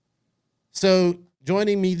So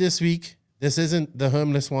joining me this week, this isn't the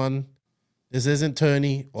homeless one. This isn't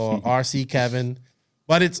Tony or RC Kevin,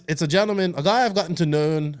 but it's a gentleman, a guy I've gotten to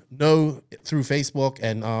know through Facebook,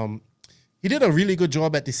 and he did a really good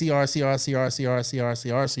job at the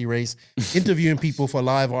RC race, interviewing people for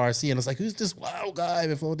live RC, and it's like, who's this wild guy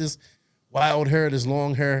with all this wild hair, this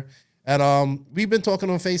long hair? And we've been talking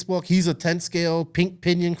on Facebook. He's a 10 scale pink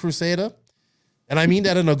pinion crusader, and I mean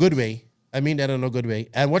that in a good way. And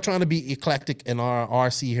we're trying to be eclectic in our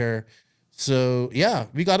RC here. So, yeah,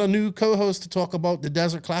 we got a new co-host to talk about the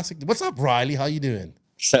Desert Classic. What's up, Riley? How you doing?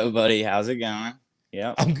 So, buddy, how's it going?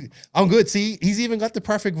 Yeah, I'm good. See, he's even got the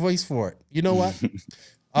perfect voice for it. You know what?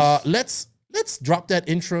 Let's drop that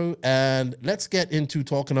intro and let's get into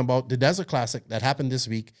talking about the Desert Classic that happened this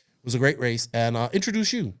week. It was a great race. And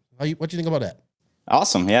introduce you. What do you think about that?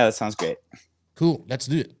 Awesome. Yeah, that sounds great. Cool. Let's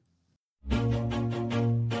do it.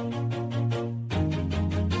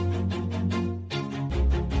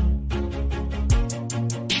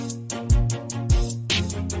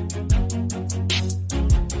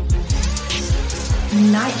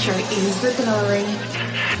 Nitro is the glory,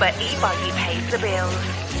 but e-buggy pays the bills.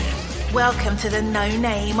 Welcome to the No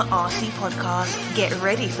Name RC podcast. Get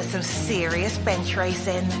ready for some serious bench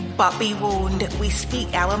racing. But be warned, we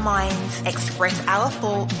speak our minds, express our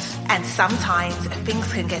thoughts, and sometimes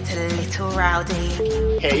things can get a little rowdy.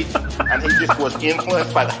 Hate, and he just was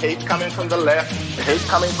influenced by the hate coming from the left, the hate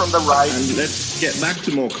coming from the right. And let's get back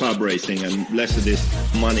to more club racing and less of this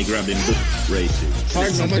money-grabbing book racing. It's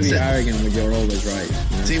hard not to be arrogant when you're always right.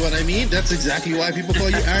 You know? See what I mean? That's exactly why people call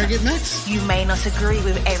you arrogant, Max. You may not agree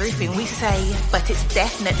with everything we say, but it's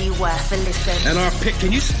definitely worth a listen. And our pick,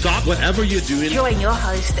 can you stop whatever you're doing? Join your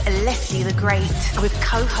host, Lefty the Great, with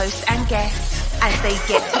co-hosts and guests as they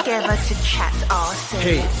get together to chat RC.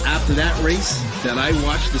 Hey, after that race that I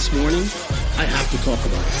watched this morning, I have to talk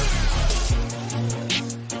about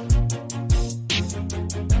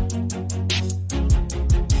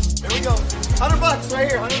Here we go. $100 right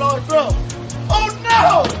here, $100 throw. Oh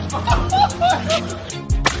no!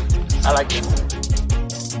 I like this.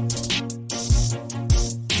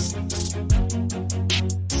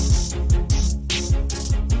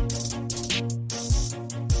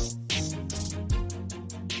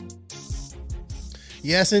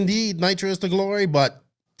 Yes, indeed. Nitro is the glory, but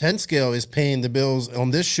 10 scale is paying the bills on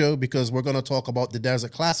this show because we're going to talk about the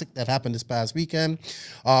Desert Classic that happened this past weekend.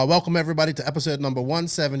 Welcome, everybody, to episode number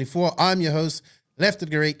 174. I'm your host, Lefty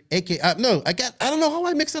the Great, a.k.a. I don't know how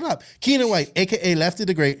I mix it up. Keenan White, a.k.a. Lefty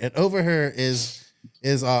the Great, and over here is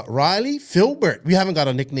Riley Filbert. We haven't got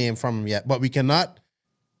a nickname from him yet, but we cannot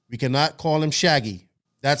call him Shaggy.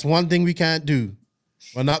 That's one thing we can't do.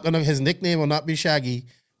 His nickname will not be Shaggy,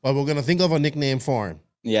 but we're going to think of a nickname for him.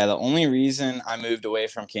 Yeah, the only reason I moved away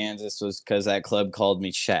from Kansas was because that club called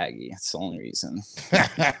me Shaggy. That's the only reason.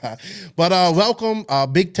 But welcome,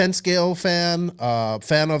 big 10 scale fan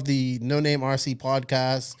of the No Name RC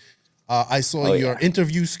podcast. I saw your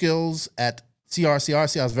interview skills at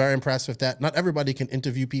CRCRC. I was very impressed with that. Not everybody can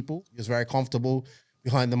interview people. He was very comfortable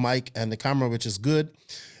behind the mic and the camera, which is good.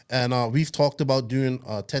 And we've talked about doing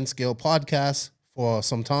a 10 scale podcast for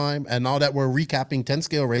some time, and now that we're recapping 10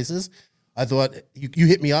 scale races, I thought you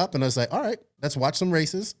hit me up, and I was like, all right, let's watch some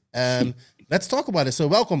races and let's talk about it. So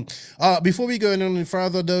welcome. Before we go any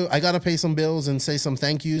further, though, I gotta pay some bills and say some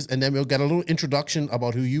thank yous, and then we'll get a little introduction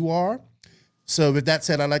about who you are. So with that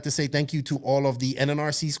said, I'd like to say thank you to all of the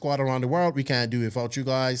NNRC squad around the world. We can't do it without you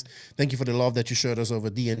guys. Thank you for the love that you showed us over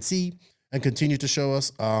DNC and continue to show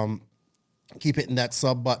us. Keep hitting that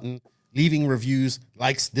sub button, leaving reviews,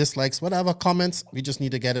 likes, dislikes, whatever, comments. We just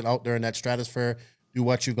need to get it out there in that stratosphere. Do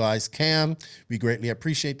what you guys can. We greatly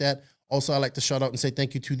appreciate that. Also, I'd like to shout out and say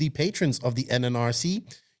thank you to the patrons of the NNRC.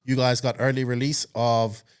 You guys got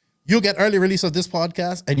you'll get early release of this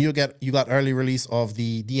podcast, and you got early release of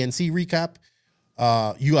the DNC recap.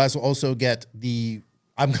 You guys will also get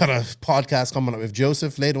I've got a podcast coming up with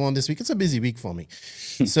Joseph later on this week. It's a busy week for me.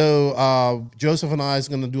 So Joseph and I is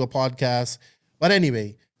going to do a podcast. But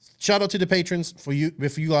anyway, shout out to the patrons for you.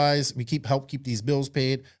 With you guys, we help keep these bills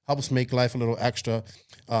paid, help us make life a little extra.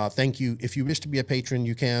 Thank you. If you wish to be a patron,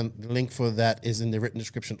 you can. The link for that is in the written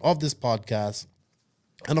description of this podcast.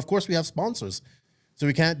 And of course, we have sponsors. So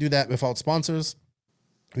we can't do that without sponsors.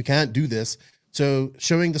 We can't do this. So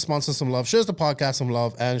showing the sponsors some love, shows the podcast some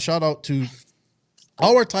love, and shout out to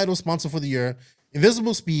our title sponsor for the year,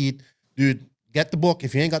 Invisible Speed. Dude, get the book.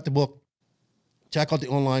 If you ain't got the book, check out the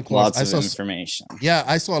online course. Lots of information. Yeah,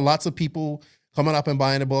 I saw lots of people coming up and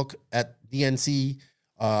buying a book at DNC.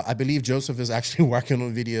 I believe Joseph is actually working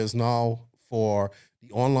on videos now for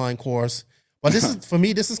the online course. But this is for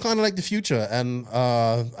me. This is kind of like the future, and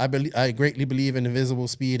I greatly believe in invisible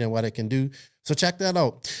speed and what it can do. So check that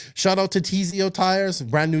out. Shout out to TZO Tires,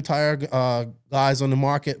 brand new tire guys on the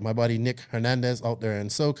market. My buddy Nick Hernandez out there in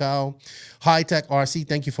SoCal. High Tech RC,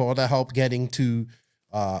 thank you for all that help getting to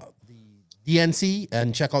the DNC,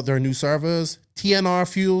 and check out their new servers. TNR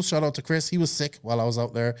Fuel, shout out to Chris. He was sick while I was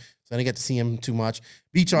out there, so I didn't get to see him too much.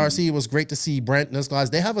 Beach RC, it was great to see Brent and those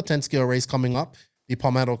guys. They have a 10 scale race coming up, the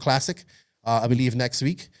Palmetto Classic. I believe next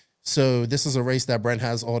week. So this is a race that Brent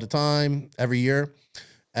has all the time, every year.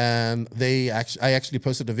 And I actually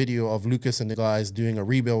posted a video of Lucas and the guys doing a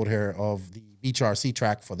rebuild here of the Beach RC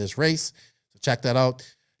track for this race. So check that out.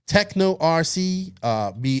 Techno RC,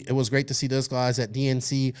 it was great to see those guys at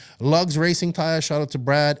DNC. Lugs Racing Tire, shout out to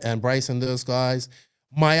Brad and Bryce and those guys.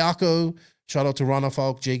 Mayako, shout out to Rana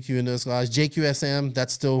Falk, JQ and those guys. JQSM,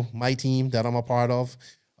 that's still my team that I'm a part of.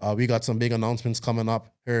 We got some big announcements coming up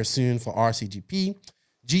here soon for RCGP.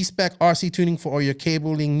 G-Spec RC tuning for all your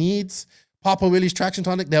cabling needs. Papa Willie's Traction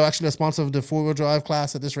Tonic, they're actually a sponsor of the 4-wheel drive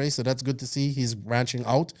class at this race, so that's good to see. He's branching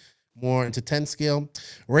out more into 10 scale.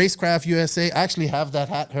 Racecraft USA, I actually have that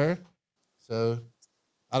hat here, so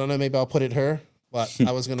I don't know, maybe I'll put it here, but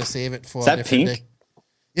I was going to save it for Is a that different pink? day.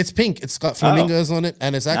 It's pink. It's got flamingos on it,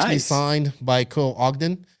 and it's actually signed by Cole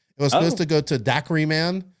Ogden. It was supposed to go to Daiquiri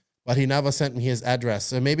Man, but he never sent me his address.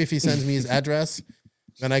 So maybe if he sends me his address,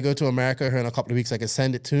 when I go to America here in a couple of weeks, I can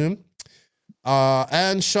send it to him.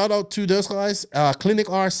 And shout out to those guys. Clinic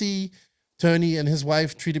RC, Tony and his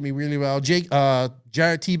wife treated me really well. Jared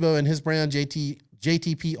Tebow and his brand, JTP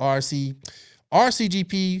RC,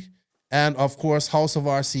 RCGP, and of course, House of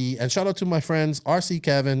RC. And shout out to my friends, RC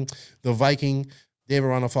Kevin, the Viking, David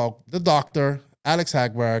Ronafalk, the Doctor, Alex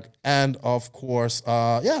Hagberg, and of course,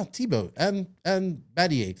 Tebow and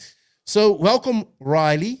Badier. So welcome,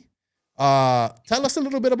 Riley. Tell us a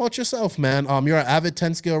little bit about yourself, man. You're an avid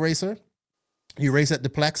 10 scale racer. You race at the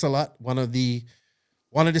Plex a lot. One of the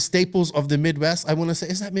staples of the Midwest. I want to say,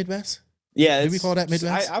 is that Midwest? Yeah, do we call that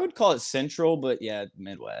Midwest? I would call it Central, but yeah,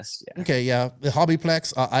 Midwest. Yeah. Okay, yeah, the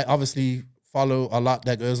Hobbyplex. I obviously follow a lot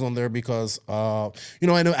that goes on there because I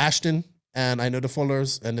know Ashton. And I know the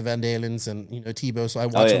Fullers and the Van Dalens and, Tebow. So I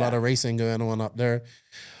watch a lot of racing going on up there.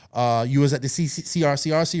 You was at the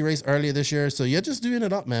CRCRC race earlier this year. So you're just doing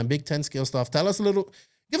it up, man. Big 10 scale stuff. Give us a little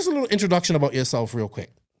introduction about yourself real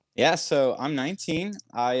quick. Yeah, so I'm 19.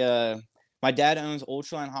 My dad owns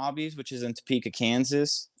Ultraline Hobbies, which is in Topeka,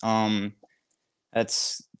 Kansas.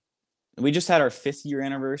 We just had our 5th year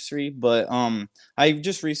anniversary, but I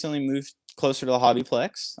just recently moved closer to the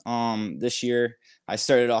Hobbyplex. This year I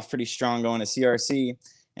started off pretty strong going to CRC,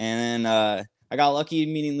 and then I got lucky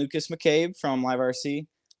meeting Lucas McCabe from Live RC.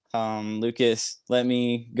 Lucas let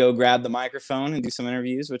me go grab the microphone and do some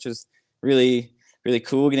interviews, which was really, really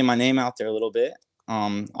cool, getting my name out there a little bit.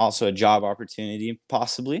 Also a job opportunity,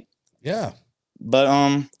 possibly. Yeah. But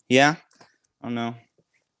I don't know.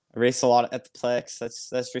 I race a lot at the Plex,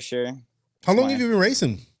 that's for sure. How long have you been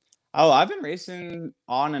racing? Oh, I've been racing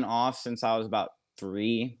on and off since I was about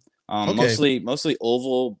 3. Mostly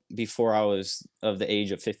oval before I was of the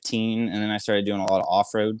age of 15, and then I started doing a lot of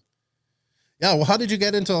off-road. Yeah, well, how did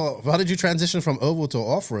you transition from oval to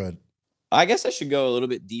off-road? I guess I should go a little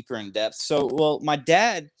bit deeper in depth. So, my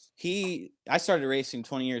dad, I started racing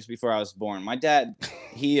 20 years before I was born. My dad,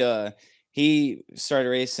 he started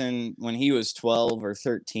racing when he was 12 or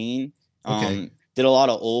 13. Did a lot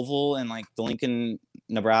of oval in like the Lincoln,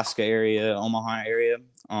 Nebraska area, Omaha area.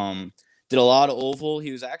 Did a lot of oval.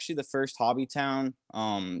 He was actually the first Hobbytown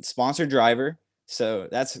sponsored driver. So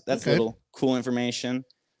that's a little cool information.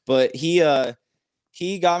 But he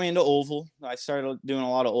got me into oval. I started doing a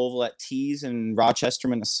lot of oval at Tees in Rochester,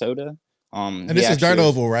 Minnesota. And this is dirt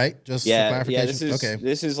oval, right? Just for clarification. Yeah,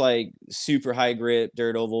 this is like super high grip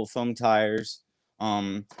dirt oval foam tires.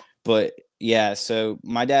 But yeah, so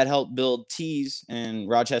my dad helped build Tees in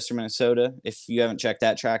Rochester, Minnesota. If you haven't checked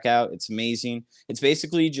that track out, it's amazing. It's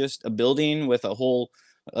basically just a building with a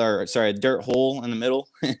dirt hole in the middle.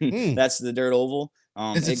 That's the dirt oval.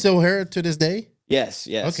 Is it still here to this day? Yes.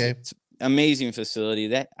 Okay. It's amazing facility.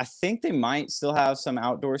 That I think they might still have some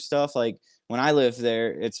outdoor stuff. Like when I lived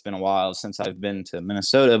there, it's been a while since I've been to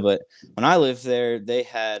Minnesota, but when I lived there, they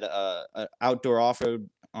had an outdoor off-road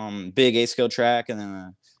big 8-scale track and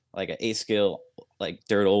then like an 8-scale like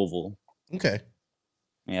dirt oval. Okay.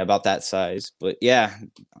 Yeah, about that size. But yeah,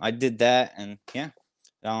 I did that, and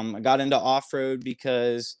I got into off-road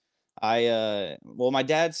because my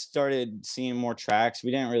dad started seeing more tracks.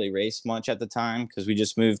 We didn't really race much at the time because we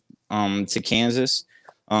just moved to Kansas.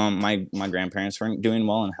 My grandparents weren't doing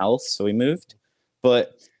well in health, so we moved.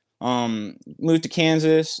 But Moved to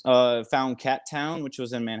Kansas, found Cat Town, which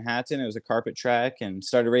was in Manhattan. It was a carpet track, and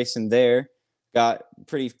started racing there. Got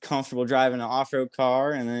pretty comfortable driving an off-road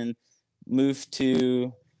car, and then we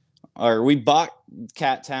bought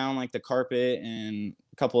Cat Town, like the carpet and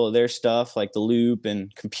a couple of their stuff, like the loop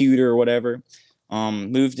and computer or whatever.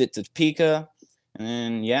 Moved it to Topeka,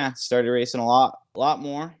 and then started racing a lot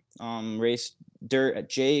more. Raced dirt at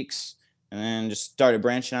Jake's, and then just started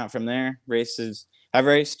branching out from there. I've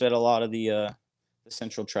raced at a lot of the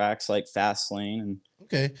central tracks like Fastlane and.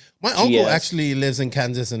 Okay, my uncle actually lives in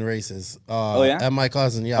Kansas and races. And my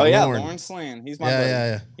cousin, Lauren Slan. He's my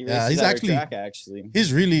buddy. He races he's at our track, actually.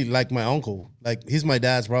 He's really like my uncle. Like he's my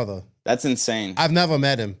dad's brother. That's insane. I've never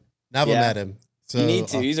met him. Met him. So you need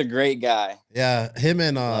to. He's a great guy. Yeah, him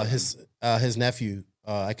and his nephew.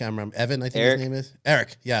 I can't remember. Evan, I think his name is.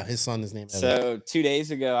 Eric. Yeah, his son is named Evan. So 2 days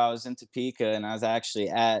ago, I was in Topeka, and I was actually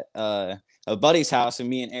at a buddy's house, and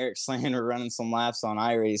me and Eric Slan were running some laps on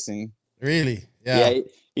iRacing. Really? Yeah.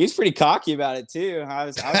 He was pretty cocky about it too. I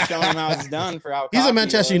was showing him how it's done for how he's a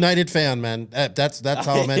Manchester United fan, man. That's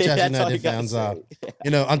how Manchester United fans are.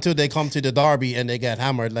 Until they come to the derby and they get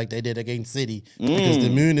hammered like they did against City because the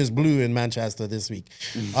moon is blue in Manchester this week.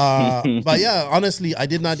 But yeah, honestly, I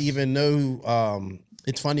did not even know.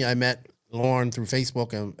 It's funny, I met Lauren through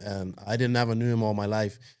Facebook and I didn't ever knew him all my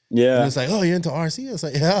life. Yeah, and it's like, oh, you're into RC? I was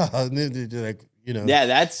like, yeah, like.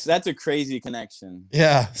 Yeah, that's a crazy connection.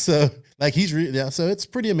 Yeah, so like he's really so it's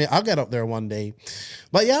pretty amazing. I'll get up there one day,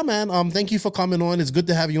 but yeah, man. Thank you for coming on. It's good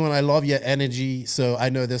to have you on. I love your energy. So I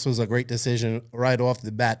know this was a great decision right off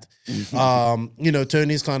the bat.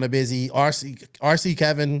 Tony's kind of busy. RC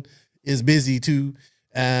Kevin is busy too,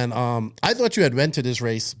 and I thought you had went to this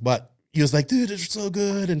race, but he was like, dude, it's so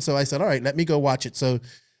good, and so I said, all right, let me go watch it. So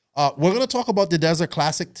we're gonna talk about the Desert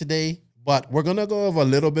Classic today. But we're going to go over a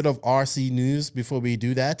little bit of RC news before we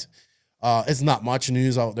do that. It's not much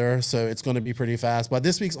news out there, so it's going to be pretty fast. But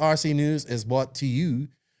this week's RC news is brought to you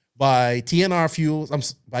by TNR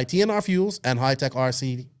Fuels, and High Tech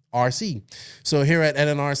RC. So here at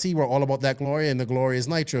NNRC, we're all about that glory, and the glory is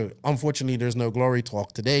nitro. Unfortunately, there's no glory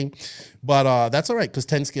talk today, but that's all right because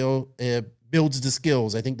 10 skill builds the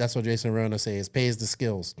skills. I think that's what Jason Rona says, pays the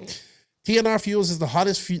skills. TNR Fuels is the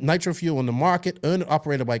hottest nitro fuel on the market, owned and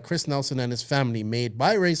operated by Chris Nelson and his family, made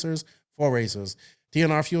by racers for racers.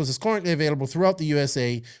 TNR Fuels is currently available throughout the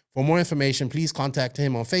USA. For more information, please contact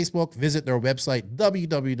him on Facebook, visit their website,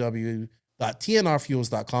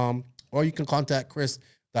 www.tnrfuels.com, or you can contact Chris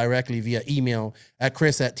directly via email at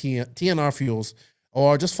chris@tnrfuels,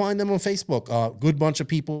 or just find them on Facebook. Good bunch of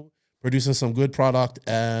people producing some good product,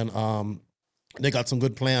 and they got some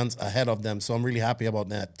good plans ahead of them, so I'm really happy about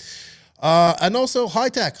that. And also High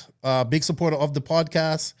Tech, big supporter of the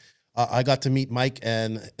podcast. I got to meet Mike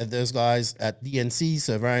and those guys at DNC,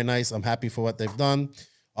 so very nice. I'm happy for what they've done.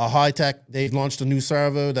 High Tech, they've launched a new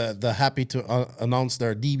servo. They're happy to announce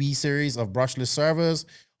their DB series of brushless servers.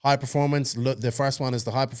 High performance, the first one is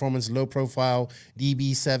the high performance, low profile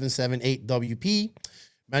DB778WP,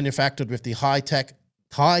 manufactured with the high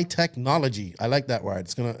technology. I like that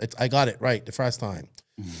word. I got it right the first time.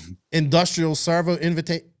 Industrial servo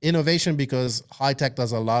innovation, because High Tech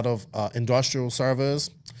does a lot of industrial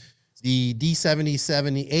servos. The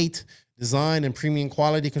D7078 design and premium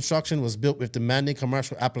quality construction was built with demanding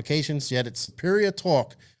commercial applications, yet its superior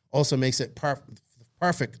torque also makes it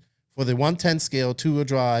perfect for the 110 scale, two-wheel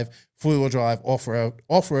drive, four-wheel drive,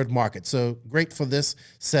 off-road market. So great for this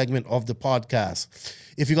segment of the podcast.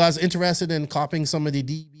 If you guys are interested in copying some of the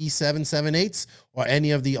DB778s or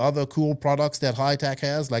any of the other cool products that High Tech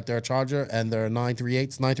has, like their Charger and their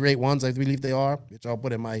 938s, I believe they are, which I'll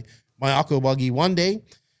put in my Akko buggy one day,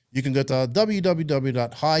 you can go to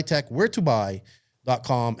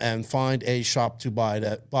www.hightechwheretobuy.com and find a shop to buy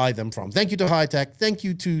them from. Thank you to High Tech. Thank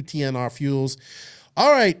you to TNR Fuels.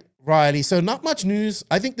 All right, Riley. So not much news.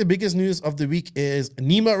 I think the biggest news of the week is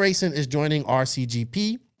Nemo Racing is joining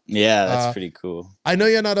RCGP. Yeah, that's pretty cool. I know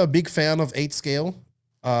you're not a big fan of 8 scale,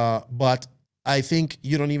 but I think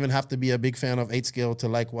you don't even have to be a big fan of 8 scale to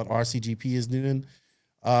like what RCGP is doing.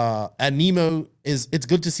 And Nemo it's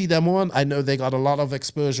good to see them on. I know they got a lot of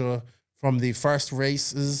exposure from the first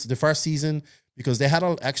season, because they had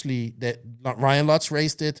Ryan Lutz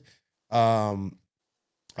raced it. Atsushi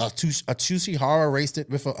Hara raced it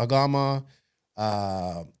with a Agama.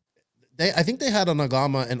 I think they had an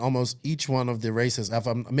Agama in almost each one of the races.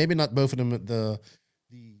 Maybe not both of them, the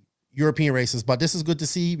European races, but this is good to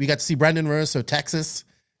see. We got to see Brandon Rose, so Texas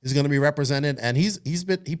is going to be represented, and he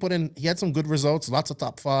had some good results, lots of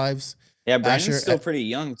top 5s. Yeah, Brandon's still pretty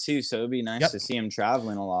young too, so it'd be nice to see him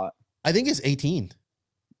traveling a lot. I think he's 18.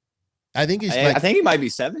 I think he's I think he might be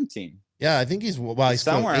 17. Yeah, I think he's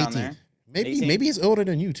somewhere 18. around there. Maybe 18? maybe he's older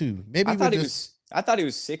than you too. Maybe I thought he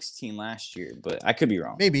was 16 last year, but I could be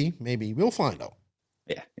wrong. Maybe we'll find out.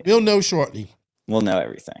 Yeah. We'll know shortly. We'll know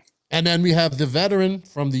everything. And then we have the veteran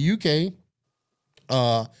from the UK,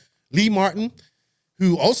 Lee Martin,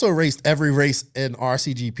 who also raced every race in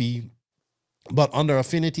RCGP, but under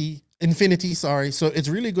Infinity. Sorry. So it's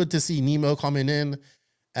really good to see Nemo coming in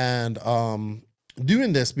and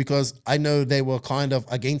doing this, because I know they were kind of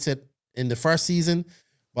against it in the first season,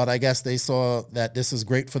 but I guess they saw that this is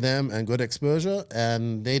great for them and good exposure,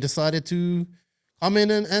 and they decided to come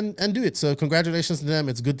in and do it. So congratulations to them.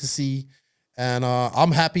 It's good to see. And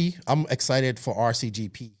I'm happy. I'm excited for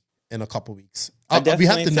RCGP in a couple weeks. We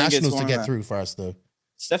have the Nationals to get through first, though.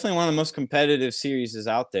 It's definitely one of the most competitive series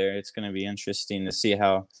out there. It's going to be interesting to see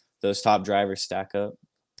how those top drivers stack up.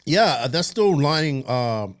 Yeah, they're still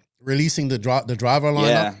releasing the driver lineup.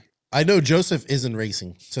 Yeah. I know Joseph isn't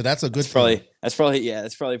racing, so that's a good thing. That's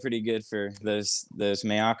probably pretty good for those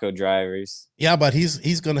Mayako drivers. Yeah, but he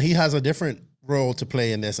has a different role to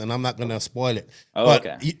play in this, and I'm not gonna spoil it. Oh, but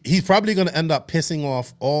okay. He's probably gonna end up pissing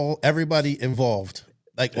off everybody involved,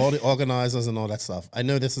 like all the organizers and all that stuff. I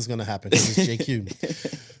know this is gonna happen. It's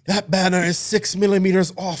JQ. That banner is 6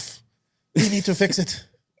 millimeters off. We need to fix it.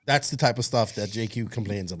 That's the type of stuff that JQ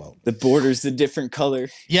complains about. The border's a different color.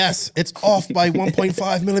 Yes, it's off by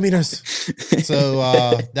 1.5 millimeters. So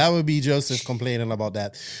that would be Joseph complaining about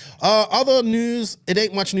that. Other news, it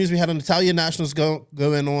ain't much news. We had an Italian Nationals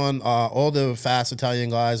going on. All the fast Italian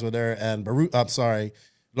guys were there, and looks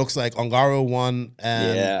like Ongaro won,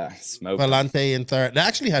 and Valente in third. They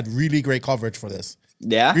actually had really great coverage for this.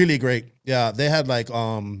 Yeah, really great. Yeah, they had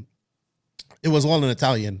it was all in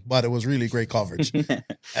Italian, but it was really great coverage.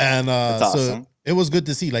 And That's awesome. So it was good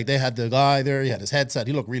to see. Like, they had the guy there, he had his headset,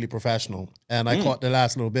 he looked really professional. And I caught the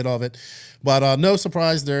last little bit of it. But no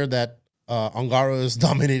surprise there that Ongaro is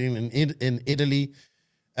dominating in Italy.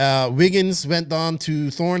 Wiggins went on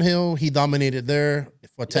to Thornhill. He dominated there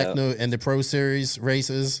for Techno and the Pro Series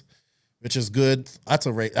races, which is good. That's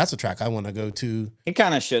a track I want to go to. He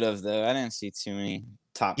kind of should have, though. I didn't see too many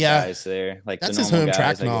top guys there. Like, that's the his home guys,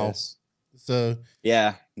 track now. So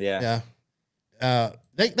yeah.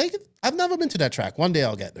 I've never been to that track. One day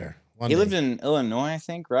I'll get there. He lived in Illinois, I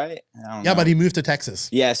think, right? I don't know. But he moved to Texas.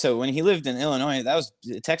 Yeah, so when he lived in Illinois,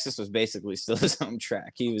 Texas was basically still his home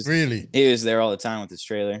track. He was there all the time with his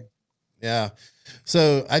trailer. Yeah,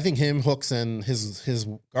 so I think him, Hooks, and his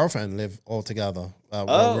girlfriend live all together.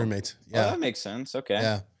 Roommates. Yeah, that makes sense. Okay.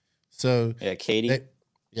 Yeah. So Katie.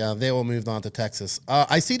 They all moved on to Texas.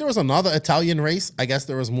 I see there was another Italian race. I guess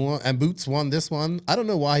there was more. And Boots won this one. I don't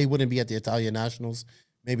know why he wouldn't be at the Italian Nationals.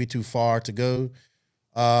 Maybe too far to go.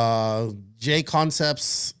 J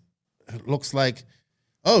Concepts looks like,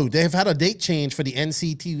 they've had a date change for the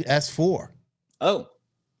NCT S4. Oh,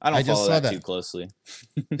 I just follow that too closely.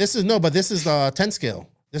 This is 10 scale.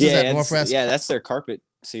 This is at Northwest. Yeah, that's their carpet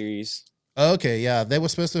series. Okay, yeah. They were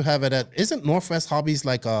supposed to have it isn't Northwest Hobbies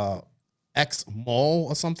like a X Mall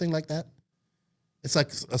or something like that? It's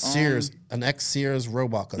like a Sears, an X Sears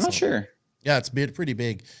Roebuck or something. Not sure. Yeah, it's pretty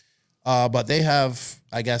big. But they have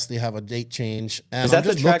a date change. And is that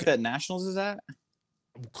the track that Nationals is at?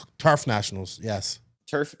 Turf Nationals, yes.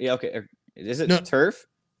 Turf, yeah, okay. Is it Turf?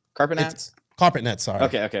 Carpet Nets? Carpet Nets, sorry.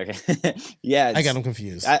 Okay. Yeah. I got them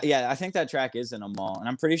confused. I think that track is in a mall. And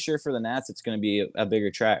I'm pretty sure for the Nats, it's going to be a bigger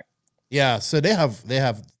track. Yeah, so they have,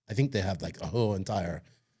 I think they have like a whole entire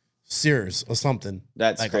Sears or something.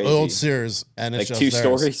 That's like crazy. Old Sears, and it's like just 2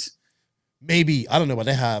 theirs. stories. Maybe, I don't know, but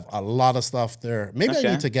they have a lot of stuff there. Maybe I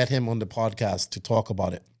need to get him on the podcast to talk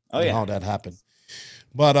about it. How that happened.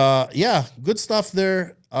 But good stuff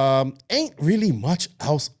there. Ain't really much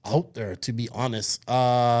else out there, to be honest.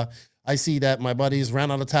 I see that my buddies Ran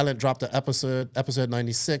Out of Talent dropped the episode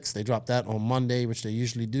 96. They dropped that on Monday, which they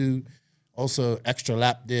usually do. Also, Extra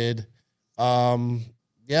Lap did. They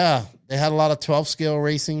had a lot of 12 scale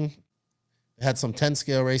racing. They had some 10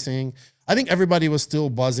 scale racing. I think everybody was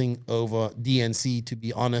still buzzing over DNC, to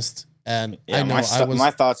be honest. And I know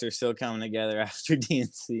my thoughts are still coming together after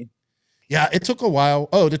DNC. Yeah, it took a while.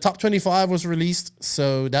 Oh, the top 25 was released,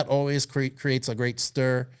 so that always creates a great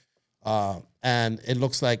stir. And it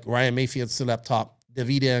looks like Ryan Mayfield's still up top,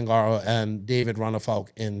 Davide Angaro and David Runafalk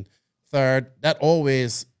in third. That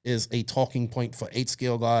always is a talking point for 8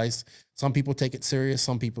 scale guys. Some people take it serious,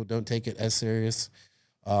 some people don't take it as serious.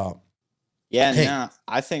 I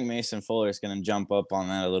think Mason Fuller is going to jump up on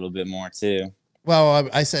that a little bit more too. Well,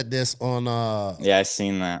 I said this on I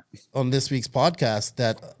seen that on this week's podcast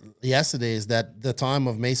that yesterday is that the time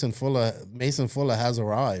of Mason Fuller has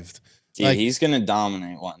arrived. Dude, Like, he's gonna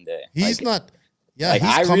dominate one day. he's not. Yeah, Like,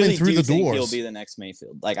 he's I coming really through do the think doors. he'll be the next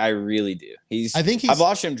Mayfield. Like, I really do. I've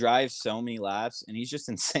watched him drive so many laps, and he's just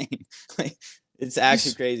insane. Like, it's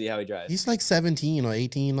actually crazy how he drives. He's like 17 or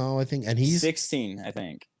 18 now, I think, and he's 16, I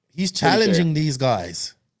think. He's challenging these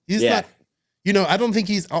guys. He's not. I don't think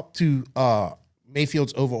he's up to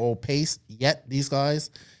Mayfield's overall pace yet. These guys,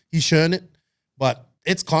 he's shown it, but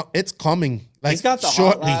it's coming. Like, he's got the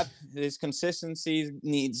shortly. hot lap. His consistency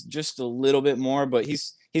needs just a little bit more, but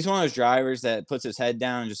he's one of those drivers that puts his head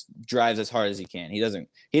down and just drives as hard as he can. He doesn't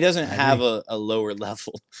have a lower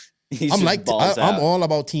level. I'm all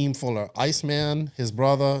about Team Fuller. Iceman, his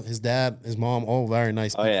brother, his dad, his mom, all very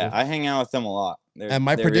nice people. Oh yeah, I hang out with them a lot. And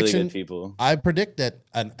my prediction, really good people. I predict that,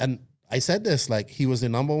 and I said this, like, he was the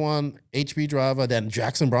number one HP driver. Then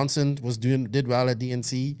Jackson Brunson did well at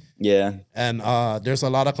DNC. Yeah. And there's a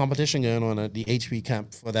lot of competition going on at the HP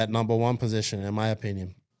camp for that number one position, in my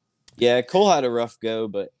opinion. Yeah, Cole had a rough go,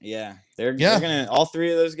 but they're gonna. All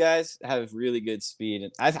three of those guys have really good speed.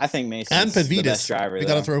 I think Mason's the best driver. We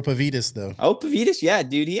gotta throw Pavidis though. Oh, Pavidis, yeah,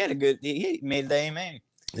 dude, he made the A main.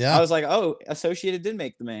 Yeah, I was like, oh, Associated did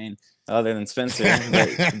make the main, other than Spencer,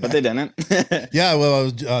 but they didn't. Yeah, well,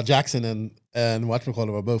 Jackson and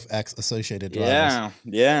whatchamacallit were both ex-Associated drivers.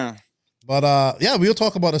 Yeah. But we'll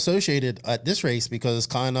talk about Associated at this race because it's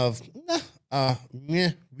kind of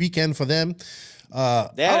weekend for them.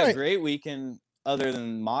 They had a great weekend other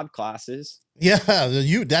than mod classes. Yeah,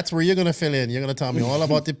 that's where you're gonna fill in. You're gonna tell me all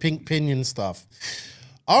about the pink pinion stuff.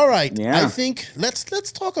 All right. Yeah. I think let's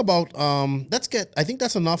talk about I think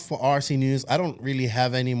that's enough for RC news. I don't really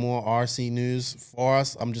have any more RC news for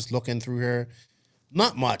us. I'm just looking through here.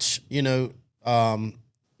 Not much, it's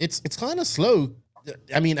kind of slow.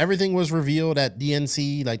 I mean, everything was revealed at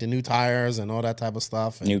DNC, like the new tires and all that type of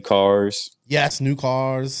stuff. And new cars. Yes, new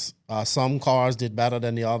cars. Some cars did better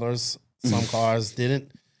than the others. Some cars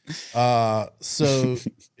didn't. So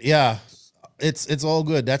yeah, it's all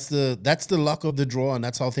good. That's the luck of the draw, and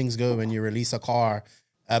that's how things go when you release a car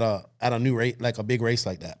at a new rate, like a big race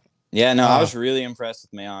like that. Yeah, no, I was really impressed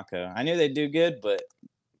with Mayako. I knew they'd do good, but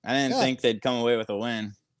I didn't think they'd come away with a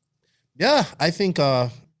win. Yeah, I think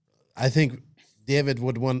David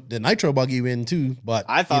would want the Nitro buggy win too, but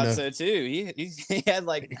I thought so too. He had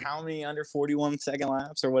like how many under 41 second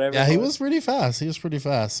laps or whatever. Yeah, he was pretty fast.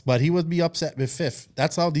 But he would be upset with fifth.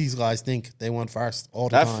 That's how these guys think. They went first all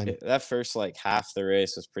the time. That first like half the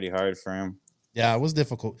race was pretty hard for him. Yeah, it was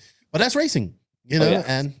difficult, but that's racing,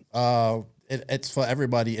 and it's for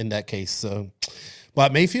everybody in that case. So,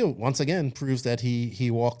 but Mayfield once again proves that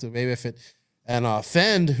he walked away with it, and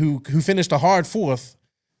Fend who finished a hard fourth,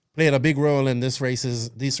 played a big role in these races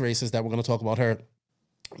that we're going to talk about her.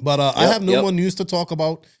 But I have no more news to talk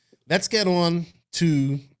about. Let's get on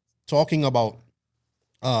to talking about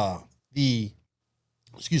Let's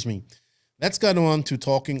get on to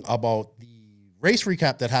talking about the race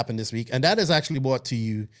recap that happened this week, and that is actually brought to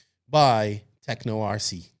you by Techno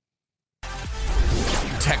RC.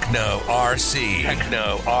 Techno RC.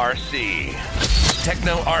 Techno RC.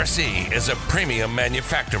 Techno RC is a premium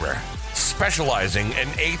manufacturer specializing in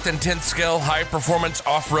 8th and 10th scale high-performance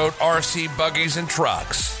off-road RC buggies and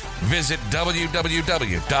trucks. Visit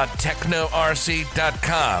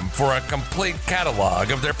www.technorc.com for a complete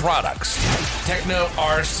catalog of their products. Techno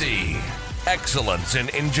RC. Excellence in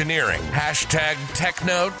engineering.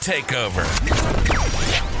 #Techno Takeover.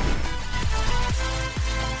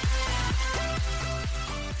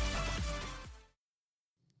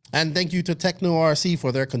 And thank you to Techno RC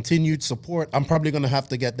for their continued support. I'm probably going to have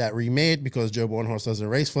to get that remade because Joe Bornhorst doesn't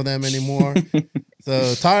race for them anymore.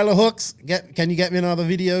 So Tyler Hooks, can you get me another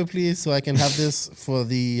video, please, so I can have this for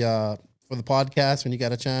the podcast when you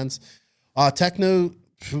get a chance. Techno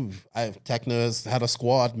has had a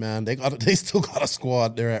squad, man. They still got a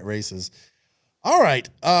squad. They're at races. All right.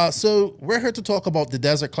 So we're here to talk about the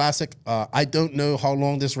Desert Classic. I don't know how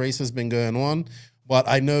long this race has been going on, but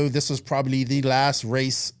I know this is probably the last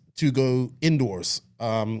race to go indoors.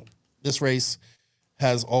 This race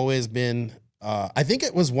has always been, I think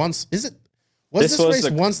it was once, was this race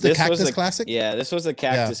once the Cactus Classic? Yeah, this was the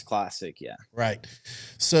Cactus Classic, yeah. Right.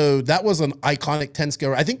 So that was an iconic 10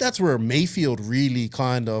 scale. I think that's where Mayfield really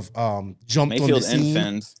kind of jumped on the scene.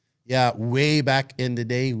 And yeah, way back in the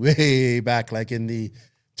day, way back like in the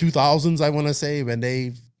 2000s, I want to say, when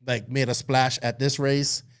they like made a splash at this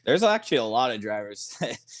race. There's actually a lot of drivers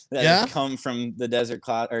that have come from the Desert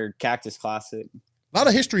or Cactus Classic. A lot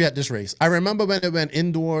of history at this race. I remember when it went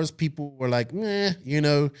indoors, people were like,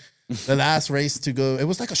 the last race to go. It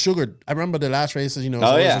was like a sugared. I remember the last races, it was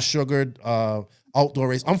a sugared outdoor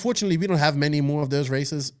race. Unfortunately, we don't have many more of those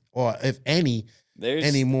races, or if any,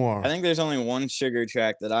 anymore. I think there's only one sugar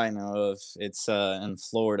track that I know of. It's in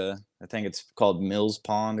Florida. I think it's called Mills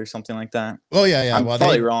Pond or something like that. Oh yeah. I'm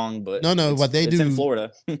probably wrong, but no. What they do in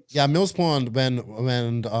Florida. Yeah, Mills Pond.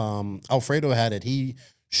 When Alfredo had it, he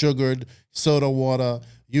sugared soda water,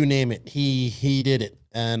 you name it. He did it,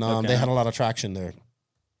 and they had a lot of traction there.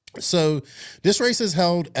 So this race is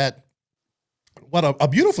held at a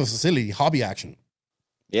beautiful facility, Hobby Action.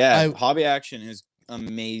 Yeah, Hobby Action is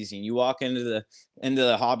amazing. You walk into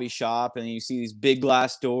the hobby shop and you see these big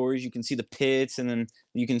glass doors. You can see the pits, and then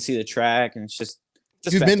you can see the track, and it's just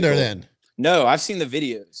you've been there then. No, I've seen the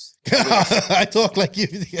videos. I talk like you.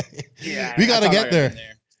 Yeah, we gotta get there.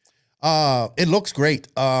 It looks great.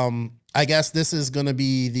 I guess this is gonna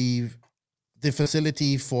be the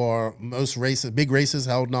facility for most races, big races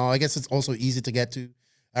held now. I guess it's also easy to get to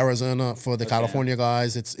Arizona for the California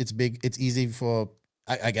guys. It's big. It's easy for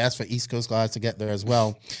I guess for East Coast guys to get there as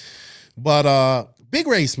well. But big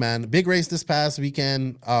race, man. Big race this past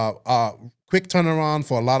weekend. Quick turnaround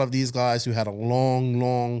for a lot of these guys who had a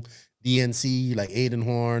long DNC, like Aiden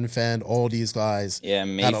Horn, Fend, all these guys. Yeah,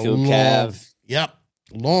 Mayfield, Cav. Yep.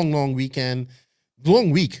 Long weekend.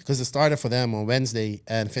 Long week, because it started for them on Wednesday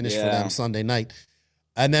and finished for them Sunday night.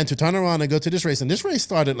 And then to turn around and go to this race. And this race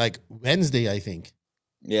started like Wednesday, I think.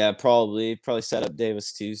 Yeah, probably set up day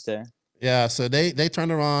was Tuesday. Yeah, so they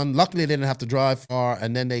turned around. Luckily, they didn't have to drive far,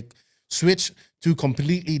 and then they switched to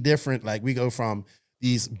completely different. Like we go from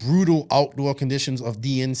these brutal outdoor conditions of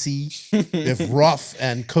DNC with rough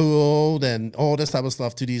and cold and all this type of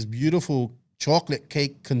stuff to these beautiful chocolate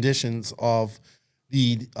cake conditions of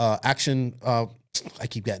the action. I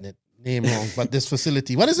keep getting it name wrong, but this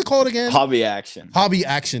facility. What is it called again? Hobby Action. Hobby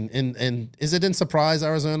Action. And is it in Surprise,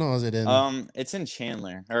 Arizona, or is it in? It's in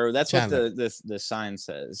Chandler, or that's Chandler. What the sign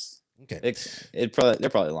says. Okay, they're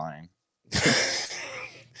probably lying.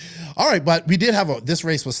 All right, but we did have this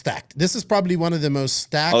race was stacked. This is probably one of the most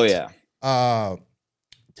stacked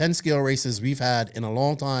 10 scale races we've had in a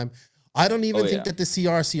long time. I don't even think that the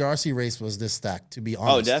CRC race was this stacked, to be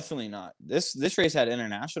honest. Oh, definitely not. This race had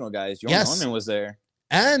international guys. Jordan Norman was there.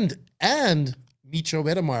 And Micho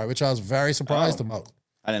Wedemeyer, which I was very surprised about.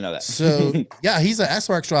 I didn't know that. So yeah, he's an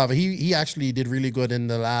S-Works driver. He actually did really good in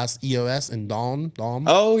the last EOS and Dom.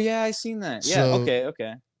 Oh yeah, I seen that. Yeah, so,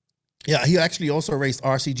 okay. Yeah, he actually also raced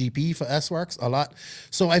RCGP for S-Works a lot.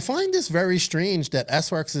 So I find this very strange that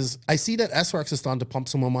S-Works is starting to pump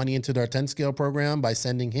some more money into their 10 scale program by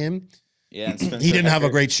sending him. Yeah, and he didn't have a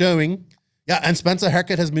great showing. Yeah, and Spencer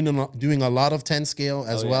Heckett has been doing a lot lot of 10 scale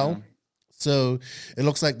as well. Yeah. So it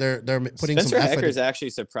looks like they're putting Spencer some effort. Hecker's actually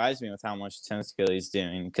surprised me with how much 10 scale he's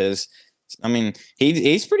doing, because I mean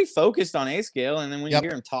he's pretty focused on A scale, and then when you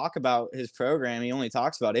hear him talk about his program, he only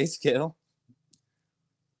talks about A scale.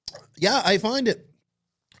 Yeah, I find it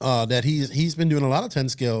that he's been doing a lot of 10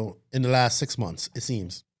 scale in the last 6 months, it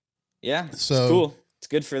seems. Yeah, so it's cool. It's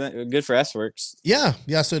good for them, good for S-Works. Yeah.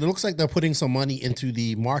 So it looks like they're putting some money into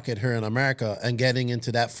the market here in America and getting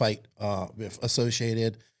into that fight with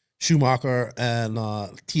Associated, Schumacher, and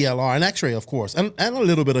TLR, and X-Ray, of course, and a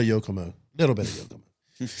little bit of Yokomo.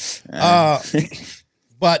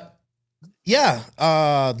 But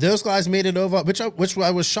yeah, those guys made it over, which I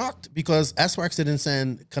was shocked, because S-Works didn't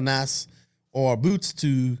send Canas or Boots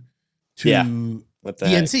to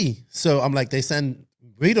DNC. So I'm like, they send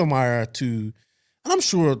Wedemeyer to, and I'm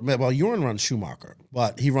sure, well, Joran runs Schumacher,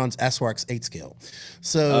 but he runs S-Works 8 scale.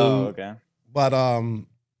 So, but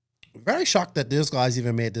very shocked that those guys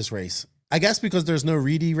even made this race. I guess because there's no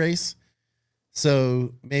Reedy race.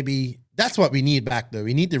 So maybe that's what we need back, though.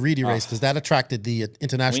 We need the Reedy race, because that attracted the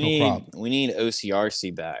international crowd. We need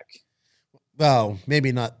OCRC back. Well,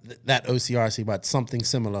 maybe not that OCRC, but something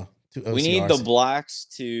similar to OCRC. We need the Blacks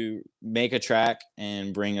to make a track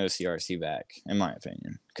and bring OCRC back, in my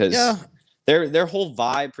opinion. Because their whole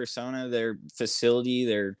vibe, persona, their facility,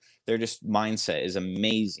 their just mindset is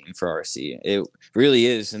amazing for RC. It really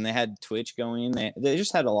is. And they had Twitch going. They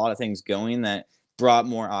just had a lot of things going that brought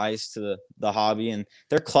more eyes to the hobby, and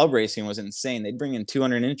their club racing was insane. They'd bring in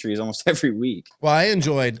 200 entries almost every week. Well, I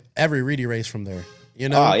enjoyed every Reedy race from there, you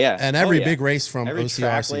know? Oh, yeah. And every big race from every OCRC.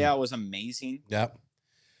 Track layout was amazing. Yep.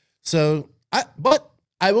 So, but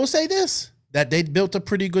I will say this, that they built a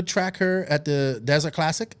pretty good track here at the Desert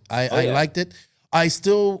Classic. I liked it. I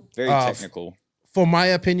still... Very technical. For my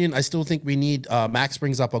opinion, I still think we need... Max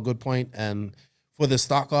brings up a good point, and for the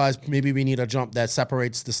stock guys, maybe we need a jump that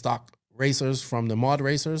separates the stock racers from the mod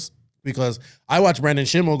racers, because I watched Brendan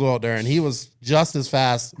Schimmel go out there and he was just as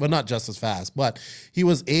fast, well, not just as fast, but he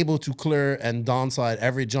was able to clear and downside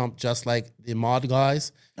every jump just like the mod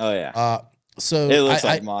guys. Oh yeah. So it looks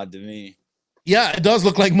like mod to me. Yeah, it does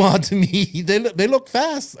look like Mod to me. They look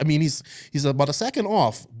fast. I mean, he's about a second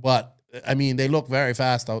off, but I mean, they look very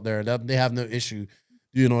fast out there. They have no issue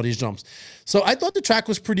doing all these jumps. So I thought the track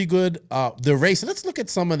was pretty good. The race. Let's look at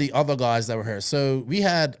some of the other guys that were here. So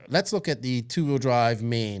let's look at the two-wheel drive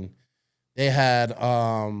main. They had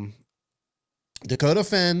Dakota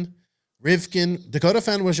Fenn, Rivkin. Dakota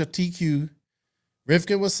Fenn was your TQ.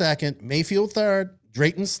 Rivkin was second. Mayfield third.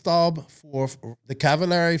 Drayton Staub fourth. The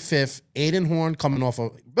Cavallari fifth. Aiden Horn coming off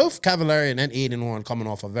of both Cavallari and then Aiden Horn coming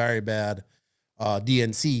off a very bad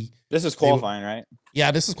DNC. This is qualifying, right?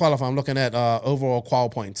 Yeah, this is qualifying. I'm looking at overall qual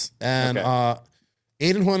points. And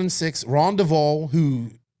Aiden Horn in sixth. Ron Duvall,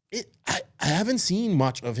 who I haven't seen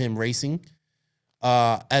much of him racing.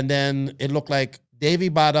 And then it looked like Davey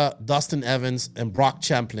Bada, Dustin Evans, and Brock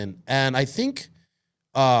Champlin. And I think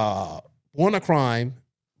Born a Crime,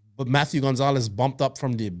 but Matthew Gonzalez bumped up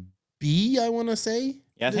from the B, I want to say.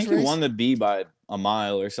 Yeah, I think he won the B by a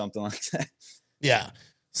mile or something like that. Yeah.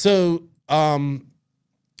 So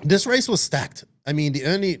this race was stacked. I mean, the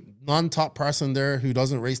only non-top person there who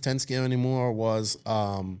doesn't race 10 scale anymore was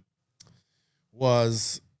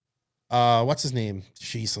what's his name?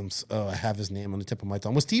 Jeez, I have his name on the tip of my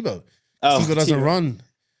tongue. Was Tebow. Tebow doesn't run.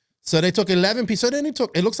 So they took 11 pieces. So then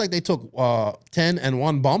it looks like they took 10 and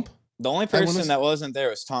one bump. The only person that wasn't there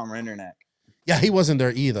was Tom Rinderneck. Yeah, he wasn't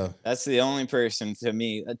there either. That's the only person to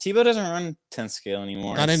me. Tebow doesn't run 10 scale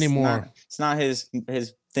anymore. Not anymore. It's not his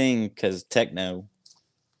thing because techno,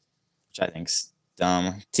 which I think's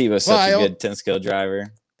dumb. Tebow's such a good 10 scale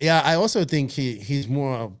driver. Yeah, I also think he's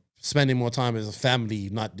more spending more time as a family,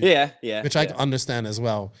 not doing which I can understand as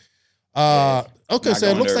well. Okay, so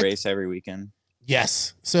it looks like race every weekend.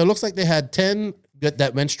 Yes, so it looks like they had 10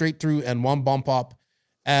 that went straight through and one bump up,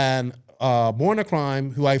 and Born a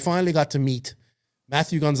Crime, who I finally got to meet,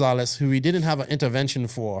 Matthew Gonzalez, who we didn't have an intervention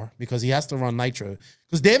for because he has to run nitro.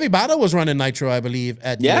 Because Davey Bada was running nitro, I believe,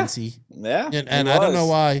 at DNC. Yeah, and I don't know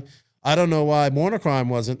why. I don't know why Born a Crime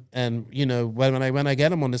wasn't. And you know, when I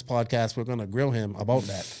get him on this podcast, we're gonna grill him about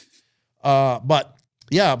that. But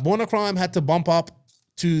yeah, Born a Crime had to bump up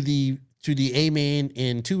to the A main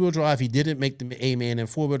in 2-wheel drive. He didn't make the A main in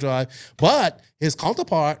 4-wheel drive, but his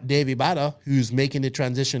counterpart, Davey Bada, who's making the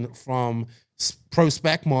transition from pro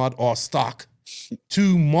spec mod or stock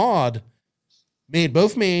to mod, made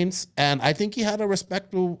both mains, and I think he had a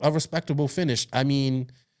respectable finish. I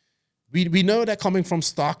mean, we know that coming from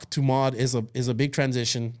stock to mod is a big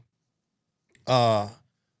transition. But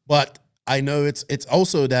I know it's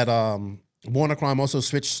also that Born a Crime also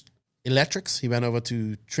switched electrics. He went over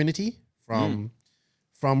to Trinity from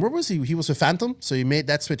where was he? He was with Phantom, so he made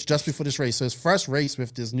that switch just before this race. So his first race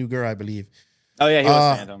with this new girl, I believe. Oh yeah, he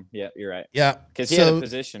was Phantom. Yeah, you're right. Yeah, because he had a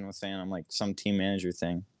position with Phantom, like some team manager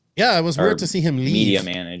thing. Yeah, it was weird to see him leave. Media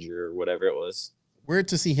manager or whatever it was. Weird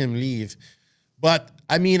to see him leave. But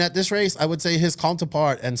I mean, at this race, I would say his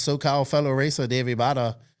counterpart and SoCal fellow racer Davey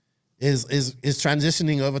Bada is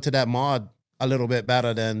transitioning over to that mod a little bit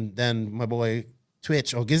better than my boy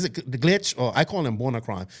Twitch, or is it the Glitch, or I call him Born a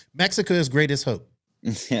Crime. Mexico's greatest hope.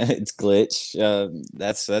 Yeah, it's Glitch.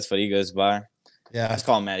 That's what he goes by. Yeah, let's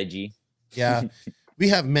call him Matty G. Yeah, we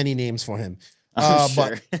have many names for him. Sure.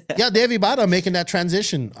 But yeah, Davey Bada making that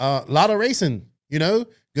transition. A lot of racing, you know,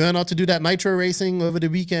 going out to do that nitro racing over the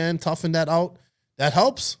weekend, toughen that out. That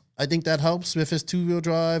helps. I think that helps with his 2-wheel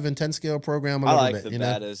drive and 10 scale program a little bit. I like the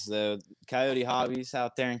Badas, though. Coyote Hobbies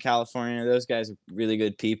out there in California. Those guys are really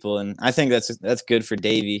good people, and I think that's good for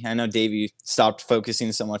Davey. I know Davey stopped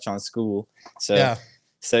focusing so much on school, so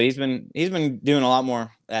he's been doing a lot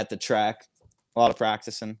more at the track, a lot of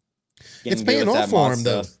practicing. It's paying off for him,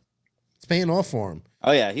 though. It's paying off for him.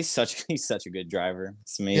 Oh yeah, he's such a good driver.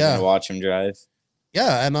 It's amazing to watch him drive.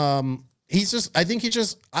 Yeah, and I think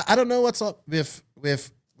I don't know what's up with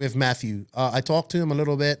Matthew. I talked to him a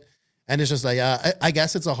little bit, and it's just like, I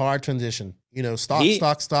guess it's a hard transition. You know, stock.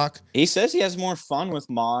 He says he has more fun with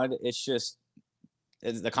mod. It's just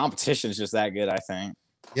the competition is just that good, I think.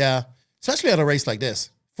 Yeah, especially at a race like this,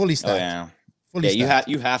 fully stacked. Oh yeah, fully stacked.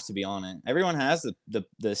 You have to be on it. Everyone has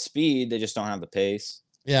the speed, they just don't have the pace.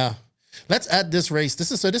 Yeah, let's add this race.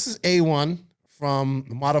 This is A1 from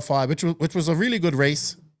Modified, which was a really good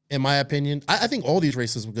race in my opinion. I think all these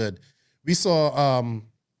races were good. We saw.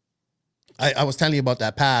 I was telling you about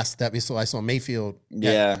that pass that we saw. I saw Mayfield.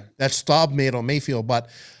 That Staub made on Mayfield. But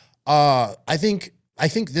I think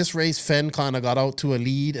this race, Fenn kind of got out to a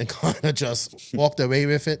lead and kind of just walked away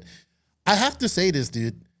with it. I have to say this,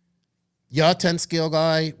 dude. You're a 10 scale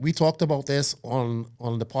guy. We talked about this on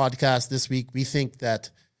the podcast this week. We think that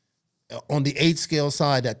on the 8 scale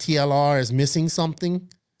side, that TLR is missing something.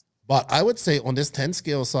 But I would say on this 10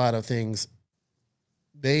 scale side of things,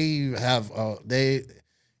 they have they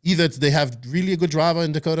have really a good driver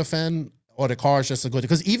in Dakota Fen, or the car is just a good.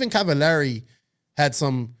 Because even Cavallari had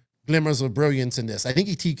some glimmers of brilliance in this. I think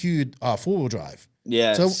he TQ'd 4-wheel drive.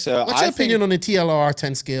 Yeah. So what's your opinion on the TLR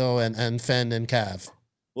 10 scale and Fen and Cav?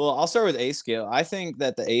 Well, I'll start with A scale. I think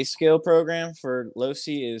that the A scale program for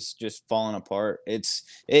Losi is just falling apart.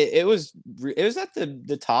 It was at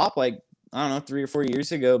the top, like, I don't know, 3 or 4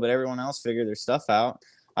 years ago, but everyone else figured their stuff out.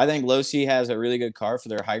 I think Losi has a really good car for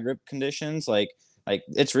their high grip conditions. Like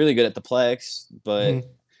it's really good at the Plex, but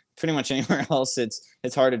pretty much anywhere else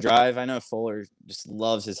it's hard to drive. I know Fuller just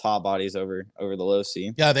loves his hot bodies over the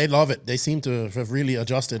Losi. Yeah, they love it. They seem to have really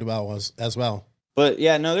adjusted well as well. But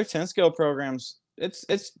yeah, no, their 10 scale programs,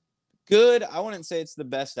 it's good. I wouldn't say it's the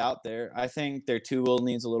best out there. I think their 2-wheel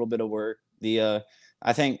needs a little bit of work.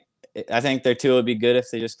 I think their 2 would be good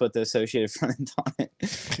if they just put the associated front end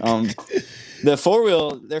on it. Their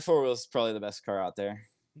 4-wheel is probably the best car out there.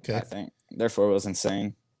 Okay. I think their 4-wheel is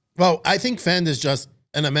insane. Well, I think Fend is just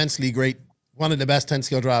an immensely great, one of the best 10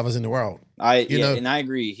 scale drivers in the world. And I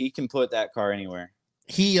agree. He can put that car anywhere.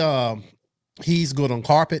 He's good on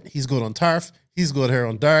carpet. He's good on turf. He's good here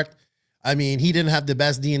on dirt. I mean, he didn't have the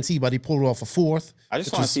best DNC, but he pulled off a 4th. I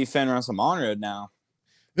just want to see Fenn run some on-road now.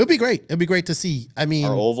 It'll be great. It'll be great to see. I mean,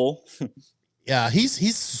 or oval. Yeah,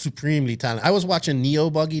 he's supremely talented. I was watching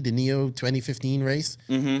Neo Buggy, the Neo 2015 race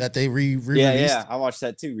that they re-released. Yeah, I watched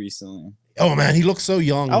that too recently. Oh man, he looks so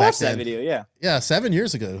young. I watched that video. Yeah, 7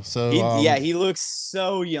 years ago. So he looks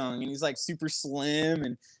so young, and he's like super slim,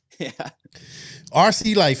 and yeah.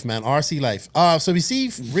 RC life, man, RC life. So we see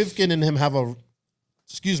Rivkin and him have a.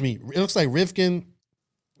 Excuse me. It looks like Rivkin,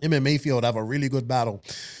 him and Mayfield have a really good battle.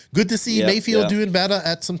 Good to see Mayfield doing better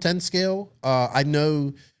at some 10 scale. I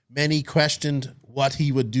know many questioned what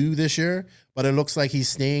he would do this year, but it looks like he's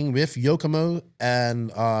staying with Yokomo.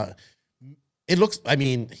 And it looks, I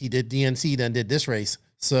mean, he did DNC, then did this race.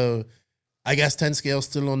 So I guess 10 scale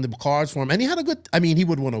still on the cards for him. And he had a good, I mean, he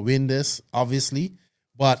would want to win this, obviously.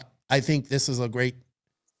 But I think this is a great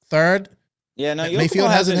third. Yeah, no,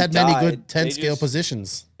 Mayfield hasn't had many good 10 scale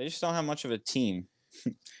positions. They just don't have much of a team.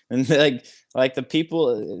 And like the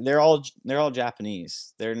people, they're all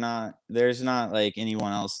Japanese. There's not like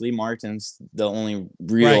anyone else. Lee Martin's the only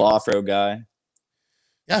real off-road guy.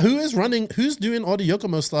 Yeah, who's doing all the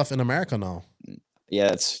Yokomo stuff in America now?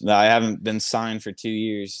 Yeah, I haven't been signed for 2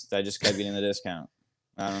 years. I just kept getting the discount.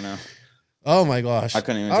 I don't know. Oh my gosh. I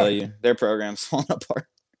couldn't even tell you. Their program's falling apart.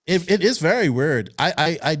 It is very weird.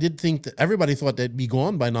 I did think that everybody thought they'd be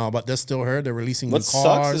gone by now, but they're still here. They're releasing new cars. What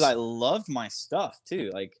sucks is I loved my stuff too.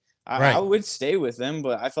 Like I would stay with them,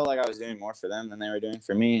 but I felt like I was doing more for them than they were doing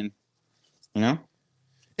for me. And you know,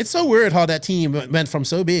 it's so weird how that team went from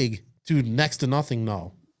so big to next to nothing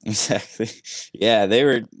now. Exactly. Yeah, they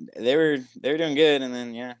were doing good, and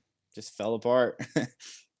then just fell apart.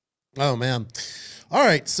 Oh man. All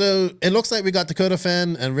right, so it looks like we got Dakota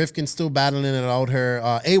Fen and Rivkin still battling it out here.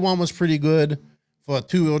 A1 was pretty good for a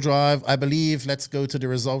 2-wheel drive, I believe. Let's go to the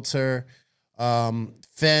results here.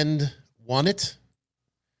 Fend won it.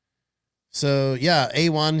 So, yeah,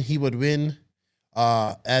 A1, he would win.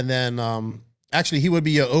 And then, actually, he would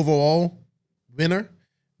be an overall winner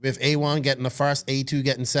with A1 getting the first, A2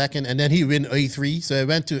 getting second, and then he win A3. So it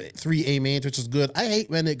went to 3 A mains, which is good. I hate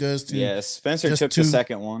when it goes to... Yeah, Spencer took the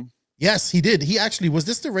second one. Yes, he did. He actually, was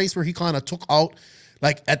this the race where he kind of took out,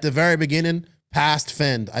 like at the very beginning, past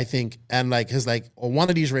Fend, I think, and like or one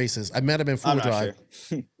of these races, I met him in 4-wheel drive.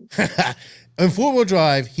 Sure. In 4-wheel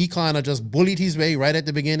drive, he kind of just bullied his way right at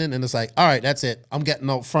the beginning, and it's like, all right, that's it. I'm getting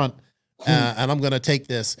out front, and I'm gonna take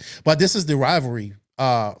this. But this is the rivalry.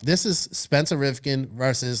 This is Spencer Rivkin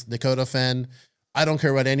versus Dakota Fen. I don't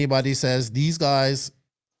care what anybody says. These guys,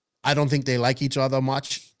 I don't think they like each other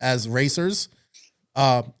much as racers.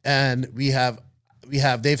 And they've had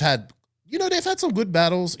some good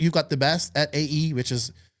battles. You got the best at AE, which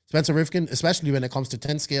is Spencer Rivkin, especially when it comes to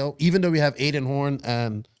 10 scale, even though we have Aiden Horn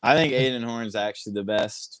and I think Aiden Horn's actually the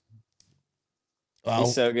best.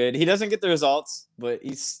 He's so good. He doesn't get the results, but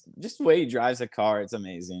he's just the way he drives a car. It's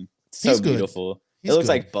amazing. It's so beautiful. It looks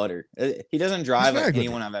like butter. He doesn't drive like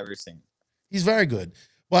anyone I've ever seen. He's very good.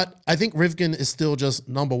 But I think Rivkin is still just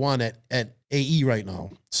number one at AE right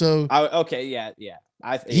now. So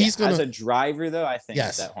he's gonna, as a driver though, I think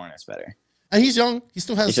that Hornet's better. And he's young. He's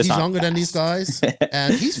younger than these guys,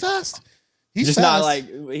 and he's fast. He's just fast. Not like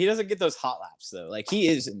he doesn't get those hot laps though. Like he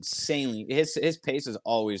is insanely. His pace is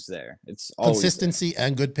always there. It's always consistency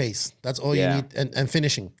and good pace. That's all you need, and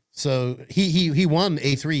finishing. So he won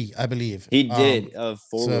A3, I believe. He did of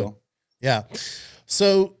 4-wheel. Yeah.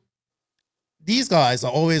 So these guys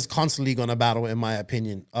are always constantly going to battle, in my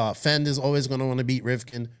opinion. Fend is always going to want to beat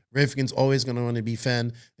Rivkin. Rivkin's always going to want to beat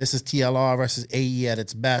Fend. This is TLR versus AE at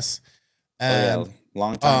its best. And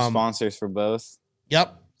long-time sponsors for both.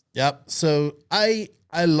 Yep. So I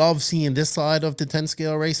love seeing this side of the 10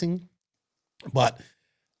 scale racing, but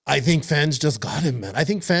I think Fend's just got him, man. I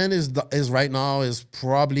think Fen is right now is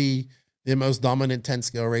probably the most dominant 10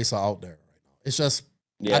 scale racer out there right now. It's just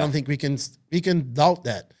I don't think we can doubt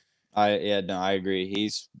that. I agree.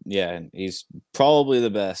 He's probably the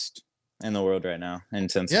best in the world right now in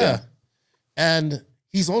 10 scale. Yeah. And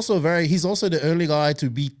he's also the only guy to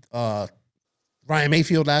beat Ryan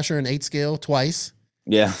Mayfield last year in 8 scale twice.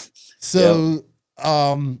 Yeah. So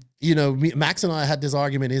Max and I had this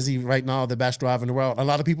argument, is he right now the best driver in the world? A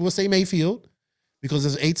lot of people would say Mayfield because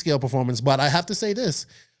of his 8 scale performance, but I have to say this.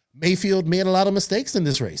 Mayfield made a lot of mistakes in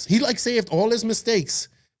this race. He saved all his mistakes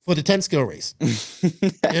for the 10 scale race.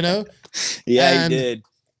 Yeah, and he did.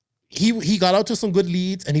 He got out to some good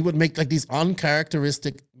leads, and he would make these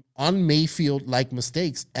uncharacteristic, un-Mayfield like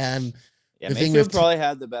mistakes. And Mayfield probably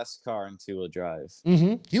had the best car in 2-wheel drive.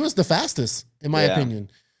 Mm-hmm. He was the fastest, in my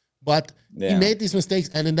opinion. But he made these mistakes,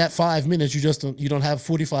 and in that 5 minutes, you don't have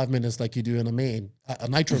 45 minutes like you do in a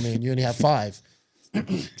nitro main. You only have 5.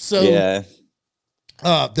 So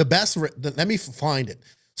the best. Let me find it.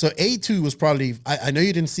 So A2 was probably. I know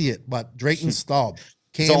you didn't see it, but Drayton Staub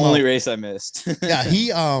came. It's the only race I missed.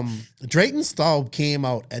 Drayton Staub came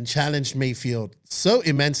out and challenged Mayfield so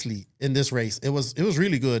immensely in this race. It was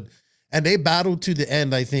really good, and they battled to the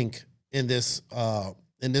end. I think in this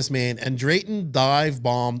main, and Drayton dive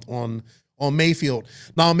bombed on Mayfield.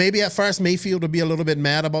 Now maybe at first Mayfield would be a little bit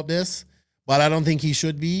mad about this, but I don't think he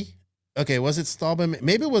should be. Okay, was it Staub?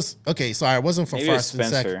 Maybe it was. Okay, sorry, it wasn't for first and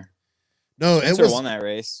second. No, Spencer won that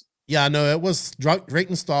race. Yeah, no, it was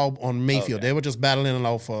Drayton Staub on Mayfield. Okay. They were just battling it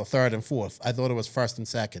out for 3rd and 4th. I thought it was 1st and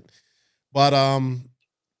 2nd. But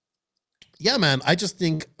man, I just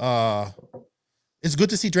think it's good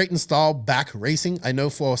to see Drayton Staub back racing. I know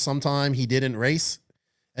for some time he didn't race,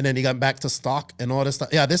 and then he got back to stock and all this stuff.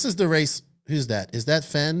 Yeah, this is the race. Who's that? Is that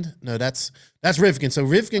Fend? No, that's Rivkin. So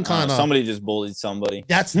Rivkin kind of somebody just bullied somebody.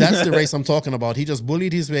 That's the race I'm talking about. He just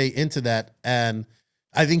bullied his way into that, and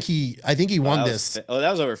I think he won this. That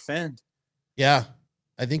was over Fend. Yeah,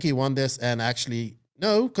 I think he won this, and actually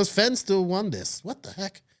no, because Fend still won this. What the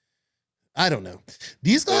heck? I don't know.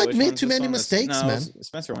 These guys made too many mistakes, man.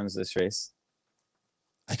 Spencer wins this race.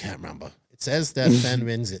 I can't remember. It says that Fend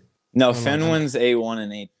wins it. No, Fend wins A1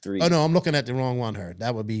 and A3. Oh no, I'm looking at the wrong one.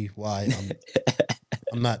 That would be why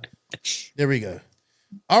I'm not. There we go.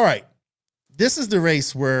 All right, this is the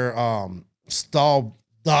race where Staub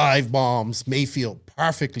dive bombs Mayfield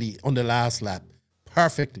perfectly on the last lap.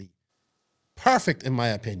 Perfect in my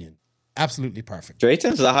opinion. Absolutely perfect.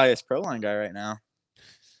 Drayton's the highest pro line guy right now.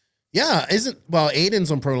 Yeah, Aiden's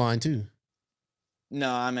on pro line too.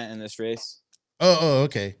 No, I meant in this race. Oh,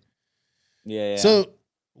 okay. Yeah. So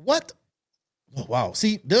what? Oh, wow.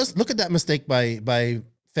 See, look at that mistake by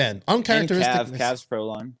Fend. Uncharacteristic. Cav's pro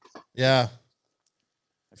line. Yeah.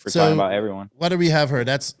 If we're talking about everyone. What do we have her?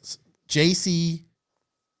 That's JC,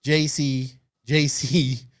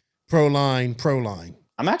 pro line.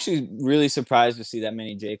 I'm actually really surprised to see that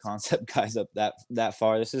many J Concept guys up that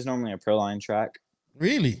far. This is normally a pro line track.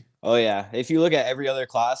 Really? Oh yeah. If you look at every other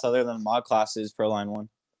class other than mod classes, pro line 1.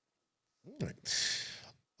 All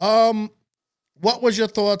right. What was your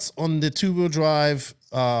thoughts on the 2-wheel drive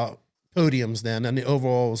podiums then and the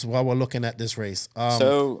overalls while we're looking at this race?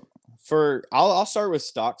 I'll start with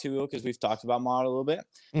stock 2-wheel because we've talked about mod a little bit.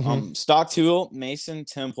 Mm-hmm. Stock 2-wheel, Mason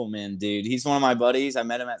Templeman, dude. He's one of my buddies. I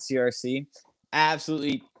met him at CRC.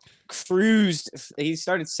 Absolutely cruised. He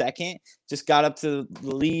started 2nd, just got up to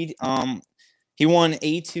the lead. He won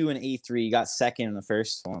A2 and A3. He got 2nd in the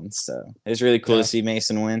first one. So it was really cool to see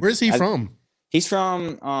Mason win. Where's he from? He's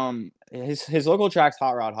from his local track's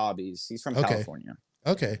Hot Rod Hobbies. He's from California.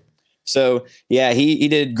 Okay. So yeah, he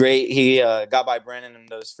did great. He got by Brennan in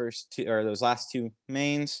those last 2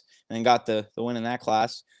 mains and got the win in that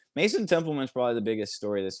class. Mason Templeman's probably the biggest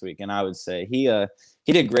story this week, and I would say he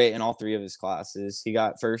did great in all 3 of his classes. He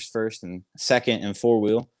got first, and 2nd in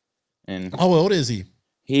 4-wheel. And how old is he?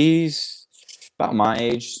 He's about my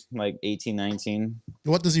age, like 18, 19.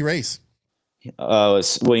 What does he race?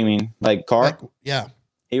 What do you mean? Like car? Yeah.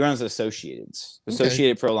 He runs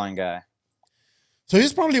Associated Pro Line guy. So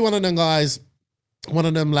he's probably one of them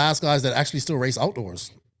last guys that actually still race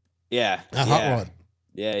outdoors. Yeah. At Hot Rod.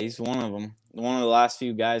 Yeah, he's one of them. One of the last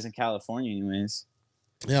few guys in California anyways.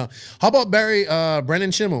 Yeah. How about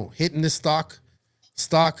Brennan Schimmel hitting this stock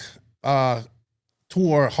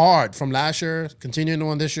tour hard from last year, continuing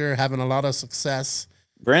on this year, having a lot of success.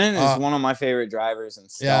 Brennan is one of my favorite drivers in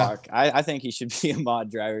stock. Yeah. I think he should be a mod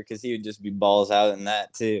driver because he would just be balls out in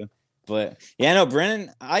that too. But yeah, no,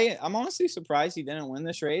 Brennan, I'm honestly surprised he didn't win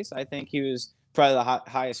this race. I think he was probably the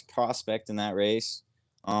highest prospect in that race.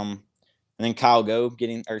 And then Kyle Goff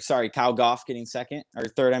getting second or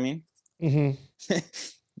third, I mean. Mm-hmm.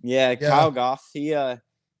 yeah, Kyle Goff,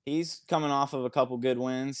 he's coming off of a couple good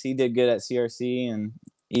wins. He did good at CRC, and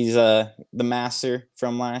he's the master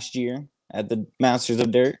from last year at the Masters of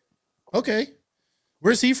Dirt. Okay.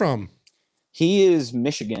 Where's he from? He is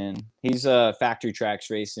Michigan. He's factory tracks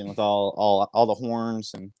racing with all the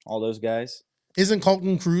horns and all those guys. Isn't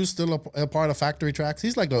Colton Cruz still a part of factory tracks?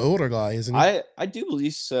 He's like the older guy, isn't he? I do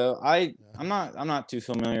believe so. I'm not too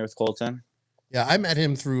familiar with Colton. Yeah, I met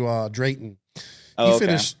him through Drayton. Oh, he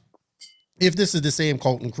finished, if this is the same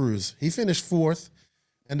Colton Cruz, he finished 4th.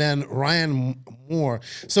 And then Ryan Moore.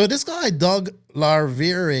 So this guy, Doug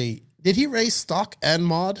Larviere, did he race stock and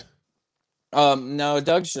mod? No,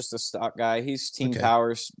 Doug's just a stock guy. He's Team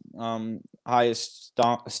Power's highest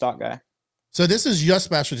stock guy. So this is your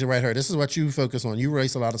specialty right here. This is what you focus on. You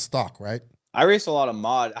race a lot of stock, right? I race a lot of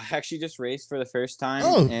mod. I actually just raced for the first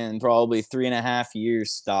time in probably 3.5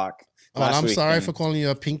 years stock. I'm sorry for calling you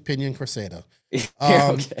a pink pinion crusader.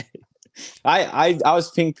 Okay. I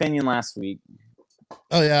was pink pinion last week.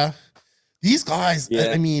 Oh yeah, these guys.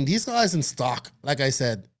 Yeah. I mean, these guys in stock. Like I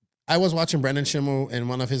said, I was watching Brendan Schimmel in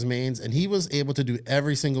one of his mains, and he was able to do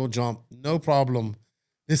every single jump, no problem,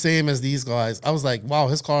 the same as these guys. I was like, wow,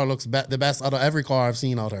 his car looks the best out of every car I've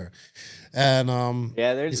seen out there. And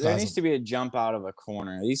there needs to be a jump out of a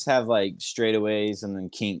corner. These have like straightaways and then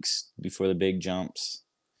kinks before the big jumps.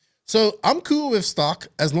 So I'm cool with stock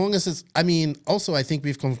as long as it's. I mean, also I think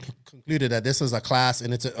we've concluded that this is a class,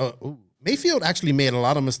 and it's Mayfield actually made a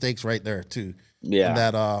lot of mistakes right there too.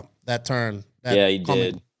 Yeah, that turn. He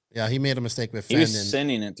did. Yeah, he made a mistake with Fenn. He was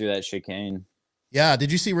sending it through that chicane. Yeah,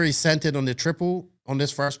 did you see where he sent it on the triple on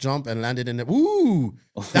this first jump and landed in the? Ooh,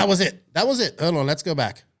 that was it. That was it. Hold on, let's go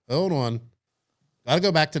back. Hold on, gotta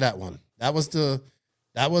go back to that one. That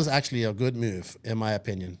was actually a good move in my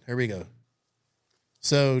opinion. Here we go.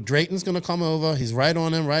 So Drayton's gonna come over. He's right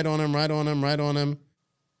on him.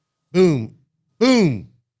 Boom, boom.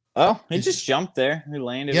 Oh, he just jumped there. He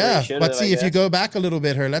landed. Yeah, but see, if you go back a little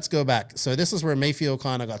bit here, let's go back. So this is where Mayfield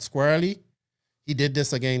kind of got squirrely. He did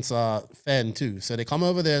this against Fenn too. So they come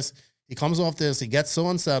over this. He comes off this. He gets so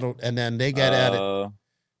unsettled, and then they get at it.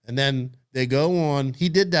 And then they go on. He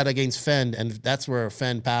did that against Fenn, and that's where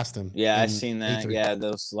Fenn passed him. Yeah, I seen that. A3. Yeah,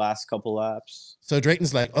 those last couple laps. So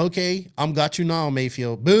Drayton's like, okay, I'm got you now,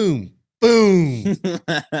 Mayfield. Boom. Boom.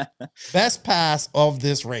 Best pass of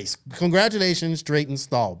this race. Congratulations, Drayton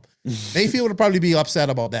Staub. Mayfield would probably be upset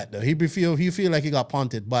about that, though. He'd feel like he got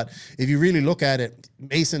punted. But if you really look at it,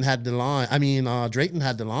 Mason had the line. I mean, Drayton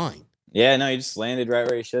had the line. Yeah, no, he just landed right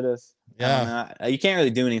where he should have. Yeah. You can't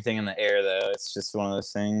really do anything in the air, though. It's just one of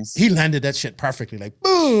those things. He landed that shit perfectly, like,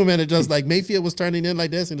 boom. And it just like Mayfield was turning in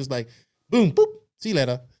like this and just like, boom, boop. See you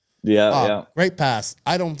later. Yeah. Great pass.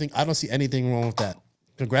 I don't see anything wrong with that.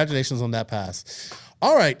 Congratulations on that pass.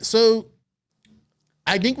 All right, so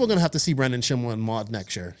I think we're gonna have to see Brendan Schimmel in mod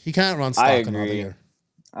next year. He can't run stock another year.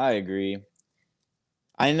 I agree.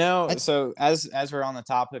 I know. So as we're on the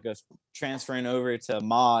topic of transferring over to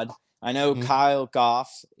mod, I know Kyle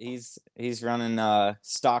Goff. He's running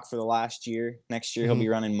stock for the last year. Next year he'll be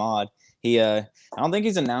running mod. I don't think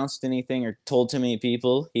he's announced anything or told too many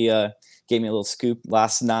people. He gave me a little scoop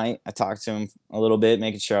last night. I talked to him a little bit,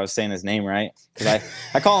 making sure I was saying his name right. Because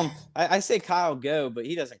I call him, I say Kyle Go, but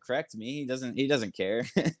he doesn't correct me. He doesn't care.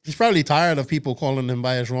 He's probably tired of people calling him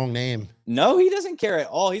by his wrong name. No, he doesn't care at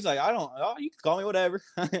all. He's like, you can call me whatever.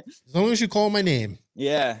 As long as you call my name.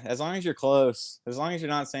 Yeah, as long as you're close. As long as you're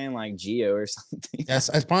not saying like Geo or something. That's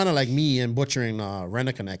kind of like me and butchering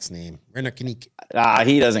Rennekanek's name. Rennekaneke.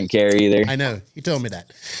 He doesn't care either. I know. He told me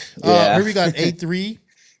that. Yeah. Here we got A3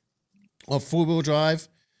 of four-wheel drive.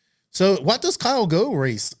 So what does Kyle Go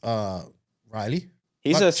race, Riley?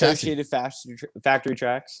 He's Associated Factory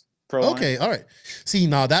Tracks. Okay, all right. See,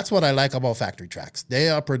 now that's what I like about Factory Tracks. They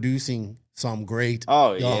are producing some great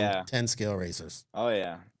young 10 scale racers. Oh,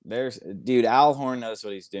 yeah. Dude, Al Horn knows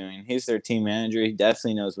what he's doing. He's their team manager. He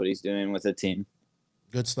definitely knows what he's doing with the team.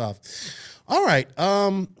 Good stuff. All right.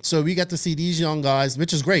 So we get to see these young guys,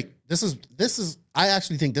 which is great. This is I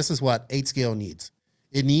actually think this is what 8 scale needs.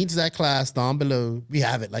 It needs that class down below. We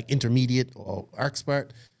have it like intermediate or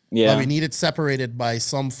expert. Yeah. But we need it separated by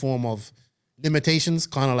some form of limitations,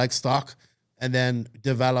 kind of like stock, and then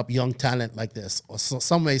develop young talent like this or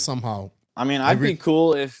some way, somehow. I mean, I'd be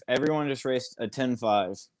cool if everyone just raced a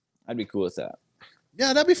 10.5. I'd be cool with that.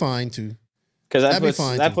 Yeah, that'd be fine too. Because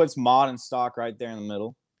that puts mod and stock right there in the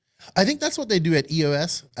middle. I think that's what they do at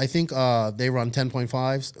EOS. I think they run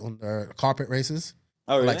 10.5s on their carpet races.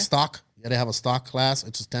 Oh, really? Like stock. Yeah, they have a stock class,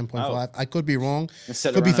 which is 10.5. Oh. I could be wrong.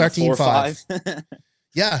 Instead could of be 13.5.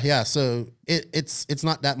 Yeah. So it's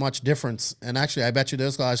not that much difference. And actually, I bet you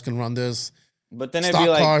those guys can run those but then it'd stock be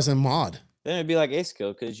like, cars and mod. Then it'd be like A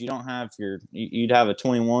scale because you don't have you'd have a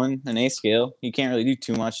 21 and A scale. You can't really do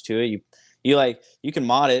too much to it. You can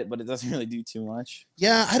mod it, but it doesn't really do too much.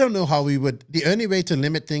 Yeah, I don't know how we would. The only way to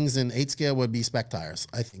limit things in 8 scale would be spec tires,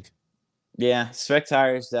 I think. Yeah, spec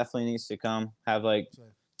tires definitely needs to come. Have like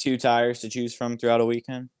 2 tires to choose from throughout a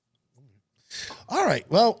weekend. All right.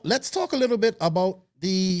 Well, let's talk a little bit about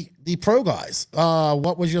the pro guys.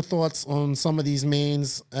 What was your thoughts on some of these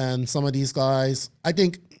mains and some of these guys? I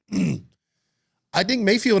think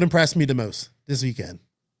Mayfield impressed me the most this weekend.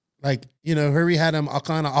 Like, Hurry had him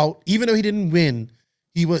kind of out, even though he didn't win.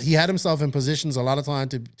 He had himself in positions a lot of time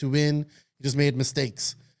to win. He just made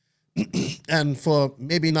mistakes. And for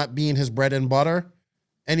maybe not being his bread and butter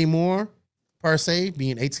anymore, per se,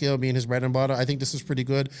 being 8 scale, being his bread and butter, I think this is pretty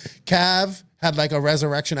good. Cav had like a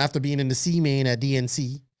resurrection after being in the C main at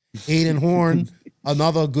DNC. Aiden Horn,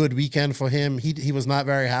 another good weekend for him. He was not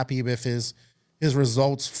very happy with his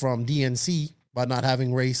results from DNC by not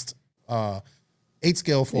having raced 8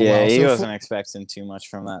 scale for a while. Yeah, he wasn't expecting too much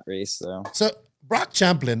from that race, though. So, Brock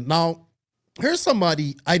Champlin. Now, here's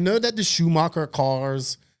somebody. I know that the Schumacher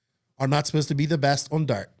cars are not supposed to be the best on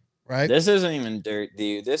dirt, right? This isn't even dirt,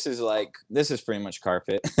 dude. This is pretty much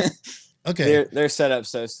carpet. Okay. They're set up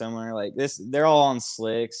so similar. Like this, they're all on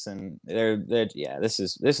slicks, and this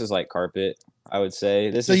is like carpet. I would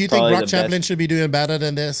say So you think Brock Champlin should be doing better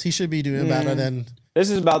than this? He should be doing better than. This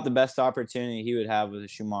is about the best opportunity he would have with a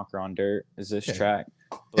Schumacher on dirt. Is this track?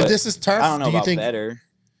 But if this is turf, I don't know about better.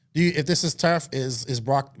 If this is turf, is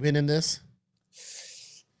Brock winning this?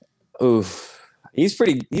 Oof. He's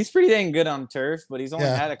pretty dang good on turf, but he's only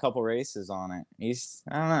had a couple races on it.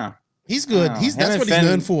 I don't know. He's good. That's what he's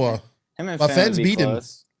known for. Him and Fens beat him.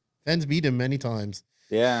 Fens beat him many times.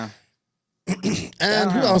 Yeah.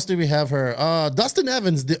 And who else do we have here? Dustin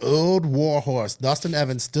Evans, the old warhorse. Dustin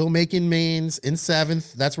Evans still making mains in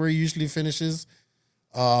 7th. That's where he usually finishes.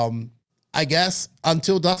 I guess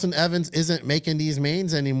until Dustin Evans isn't making these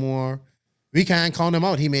mains anymore, we can't count him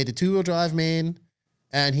out. He made the 2-wheel drive main,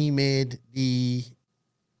 and he made the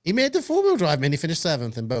 4-wheel drive main. He finished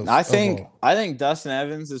 7th in both. I think Dustin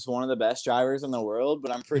Evans is one of the best drivers in the world,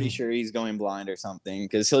 but I'm pretty sure he's going blind or something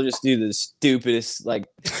because he'll just do the stupidest, like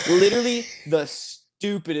literally the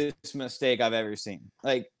stupidest mistake I've ever seen.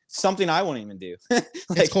 Like something I won't even do.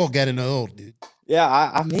 It's called getting old, dude. Yeah,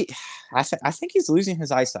 I think he's losing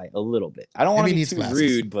his eyesight a little bit. I don't want to be too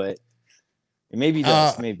rude, but maybe he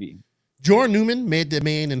does. Maybe. Jordan Newman made the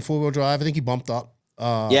main in 4-wheel drive. I think he bumped up.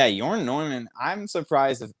 Jordan Newman, I'm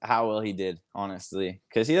surprised of how well he did, honestly,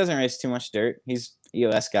 because he doesn't race too much dirt. He's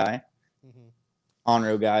EOS guy,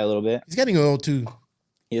 on-road guy a little bit. He's getting old, too.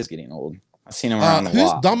 He is getting old. I've seen him around a lot.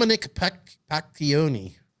 Who's Dominic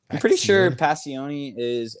Pacchioni? I'm pretty sure Passioni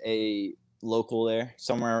is a local there,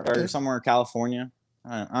 somewhere in California.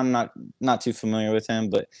 I'm not too familiar with him,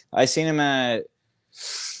 but I seen him at,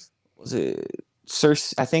 was it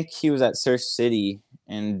I think he was at Surf City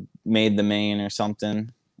and made the main or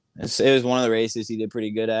something. It was one of the races he did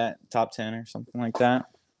pretty good at, top 10 or something like that.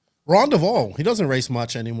 Ron Duvall, he doesn't race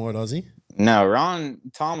much anymore, does he? No,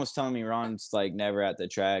 Tom was telling me Ron's like never at the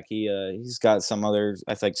track. He's got some other,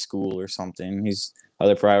 I think, school or something. He's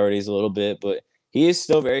other priorities a little bit, but he is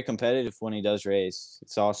still very competitive when he does race.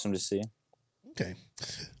 It's awesome to see. Okay.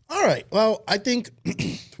 All right. Well, I think,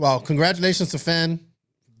 congratulations to Fen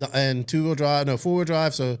and 4-wheel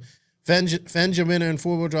drive. So Fen's your winner in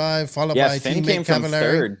 4-wheel drive, followed by Fen came from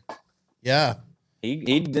third. Yeah. He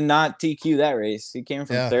did not TQ that race. He came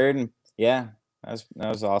from third, and that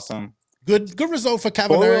was awesome. Good result for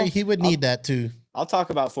Cavallari. He would need that too. I'll talk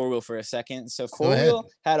about 4-wheel for a second. So 4-wheel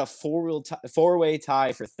had a four-way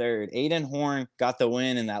tie for third. Aiden Horn got the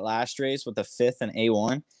win in that last race with the 5th and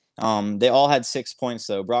A1. They all had 6 points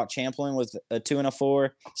though. Brock Champlin was a 2 and a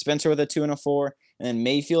 4. Spencer with a 2 and a 4, and then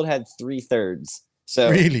Mayfield had 3 thirds. So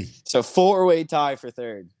really, 4-way tie for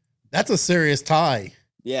third. That's a serious tie.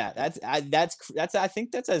 Yeah, I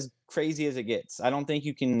think that's as crazy as it gets. I don't think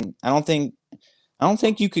you could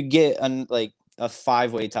get a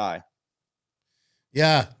 5-way tie.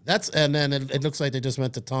 Yeah, and then it looks like they just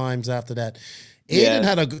went to times after that. Aiden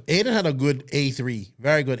had a good A3,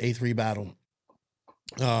 very good A3 battle.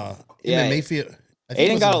 Mayfield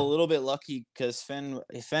Aiden got a little bit lucky because Finn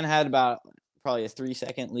had about probably a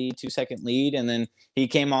 2-second lead, and then he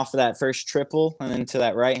came off of that first triple and then to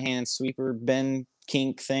that right-hand sweeper bend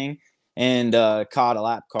kink thing and caught a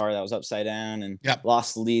lap car that was upside down and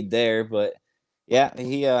lost the lead there. But yeah,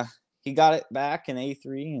 he got it back in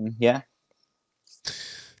A3, and yeah.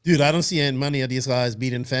 Dude, I don't see any money of these guys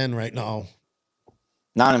beating Finn right now.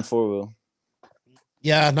 Not in 4-wheel.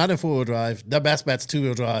 Yeah, not in 4-wheel drive. The best bet's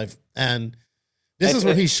 2-wheel drive, and this is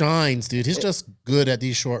where he shines, dude. He's just good at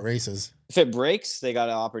these short races. If it breaks, they got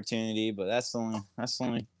an opportunity, but that's the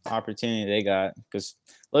only opportunity they got because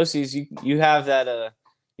Losey's you have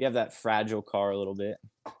that fragile car a little bit.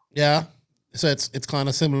 Yeah, so it's kind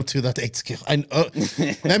of similar to that 8 scale.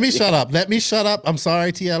 Let me shut up. Let me shut up. I'm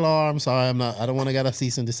sorry, TLR. I'm sorry. I don't want to get a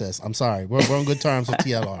cease and desist. I'm sorry. We're on good terms with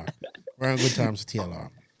TLR. We're on good terms with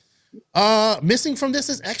TLR. Missing from this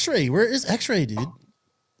is X-Ray. Where is X-Ray, dude?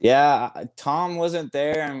 Yeah, Tom wasn't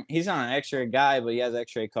there. He's not an X-Ray guy, but he has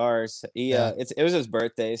X-Ray cars. It was his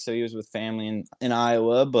birthday, so he was with family in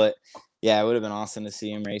Iowa. But yeah, it would have been awesome to see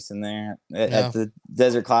him racing there at the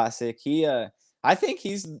Desert Classic. I think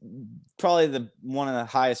he's probably one of the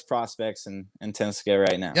highest prospects in 10 scale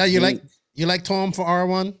right now. Yeah, you like Tom for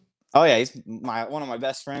R1? Oh yeah, he's one of my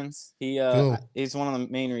best friends. He's one of the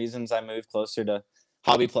main reasons I moved closer to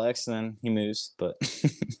Hobbyplex, and then he moves, but.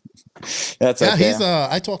 That's okay.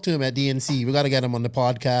 I talked to him at DNC. We got to get him on the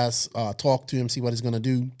podcast, talk to him, see what he's going to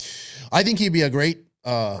do. I think he'd be a great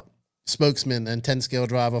spokesman and 10 scale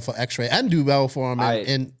driver for X-Ray and do well for him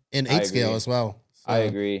in 8 scale as well. So. I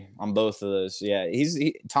agree on both of those. Yeah,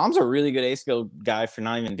 Tom's a really good 8 scale guy for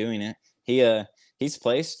not even doing it. He's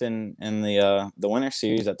placed in the winter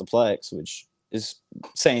series at the Plex, which is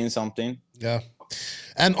saying something. Yeah.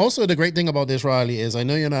 And also the great thing about this, Riley, is I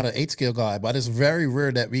know you're not an 8 scale guy, but it's very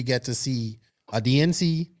rare that we get to see a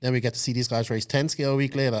DNC, then we get to see these guys race 10 scale a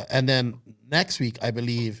week later. And then next week, I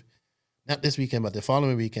believe, not this weekend, but the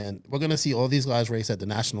following weekend, we're going to see all these guys race at the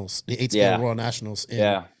Nationals, the 8 scale Raw Nationals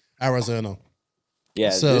in Arizona. Yeah,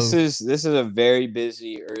 so, this is a very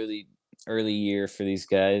busy early year for these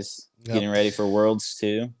guys, getting ready for Worlds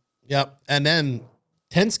too. Yep. And then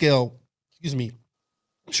 10 scale,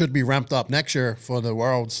 should be ramped up next year for the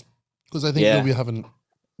Worlds, because I think we'll be having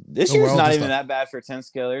this year's not even that bad for 10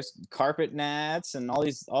 scale. There's carpet nats and all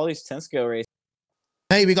these 10 scale races.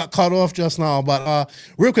 Hey, we got cut off just now, but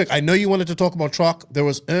real quick, I know you wanted to talk about truck. There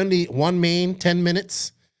was only one main, 10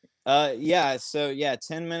 minutes.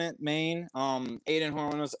 10-minute main. Aiden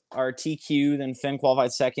Horn was our TQ, then Finn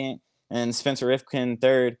qualified second, and Spencer Rifkin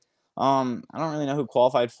third. I don't really know who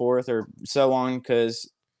qualified fourth or so on, because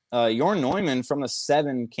Jorn Neumann from the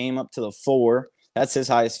 7 came up to the 4. That's his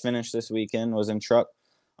highest finish this weekend, was in truck.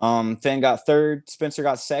 Finn got third, Spencer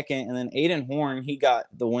got second, and then Aiden Horn, he got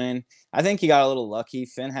the win. I think he got a little lucky.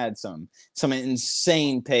 Finn had some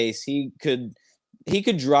insane pace. He could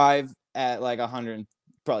drive at like 100,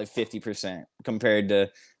 probably 50% compared to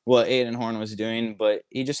what Aiden Horn was doing, but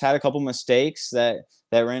he just had a couple mistakes that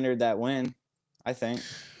rendered that win, I think.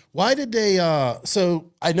 Why did they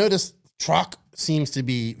so I noticed truck seems to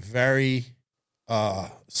be very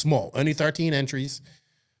small, only 13 entries.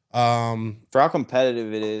 For how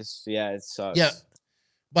competitive it is, it sucks. Yeah,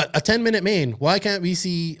 but a 10-minute main, why can't we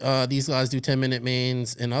see these guys do 10-minute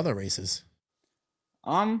mains in other races?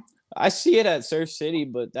 I see it at Surf City,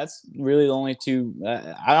 but that's really the only two.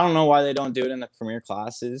 I don't know why they don't do it in the premier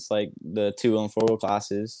classes, like the 2-wheel and 4-wheel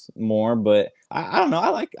classes more. But I don't know. I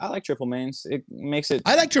like triple mains. It makes it.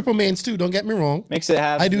 I like triple mains too. Don't get me wrong. Makes it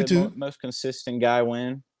have. I do too. Most consistent guy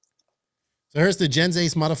win. So here's the Gens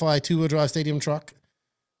Ace modified 2-wheel drive stadium truck.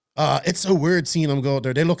 It's so weird seeing them go out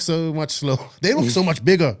there. They look so much slow. They look so much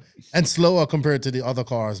bigger and slower compared to the other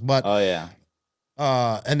cars. But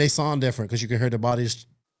and they sound different because you can hear the bodies.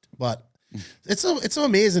 But it's so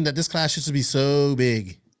amazing that this class used to be so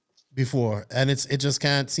big before, and it just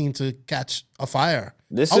can't seem to catch a fire.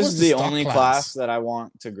 This is the only class that I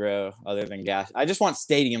want to grow other than gas. I just want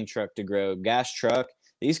stadium truck to grow. Gas truck.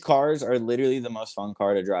 These cars are literally the most fun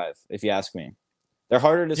car to drive, if you ask me. They're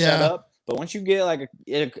harder to set up, but once you get like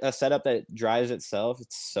a setup that drives itself,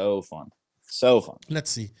 it's so fun. So fun.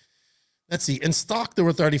 Let's see. In stock, there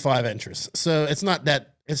were 35 entries, so it's not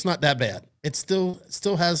that bad. It still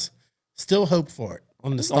has hope for it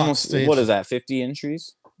on the stock stage. What is that? 50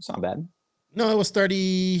 entries? It's not bad. No, it was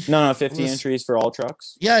 30. No, 50 entries for all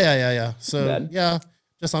trucks. Yeah. So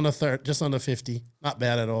just under 50. Not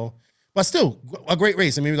bad at all. But still, a great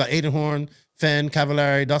race. I mean, we got Aiden Horn, Fenn,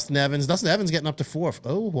 Cavallari, Dustin Evans. Dustin Evans getting up to 4th.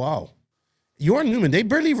 Oh, wow. Jorn Newman, they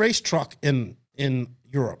barely race truck in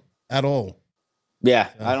Europe at all. Yeah,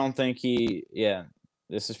 I don't think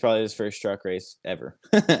This is probably his first truck race ever.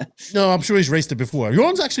 No, I'm sure he's raced it before.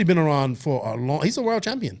 Jorn's actually been around for a long. He's a world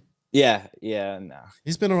champion. Yeah, no.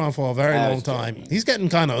 He's been around for a very long time. Joking. He's getting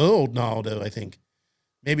kind of old now, though. I think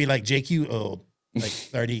maybe like JQ old, like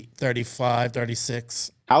 30, 35,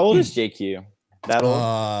 36. How old is JQ? That old?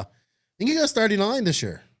 I think he goes 39 this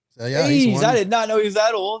year. So yeah, I did not know he was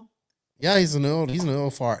that old. Yeah, he's an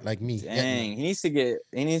old fart like me. Dang, he needs to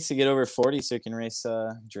get over 40 so he can race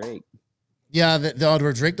Drake. Yeah,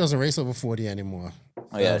 the Drake doesn't race over 40 anymore.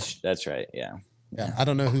 Oh yeah, that's right. Yeah. Yeah, I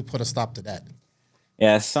don't know who put a stop to that.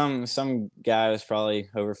 Yeah, some guy was probably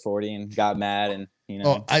over 40 and got mad and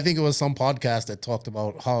Oh, I think it was some podcast that talked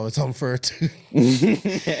about how it's unfair to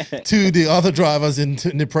to the other drivers in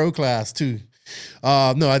the pro class too.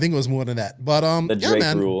 No, I think it was more than that. But the Drake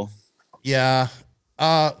rule. Yeah.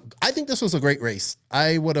 I think this was a great race.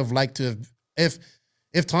 I would have liked to have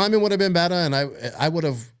if timing would have been better, and it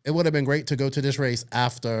would have been great to go to this race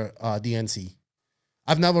after DNC.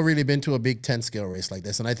 I've never really been to a big 10 scale race like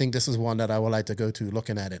this, and I think this is one that I would like to go to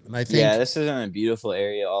looking at it. And I think this is in a beautiful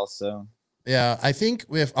area also. Yeah, I think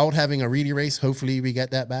without having a Reedy race, hopefully we get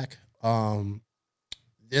that back.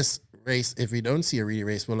 This race, if we don't see a Reedy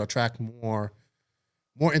race, will attract more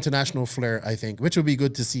international flair, I think, which will be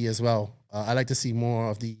good to see as well. I like to see more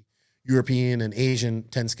of the European and Asian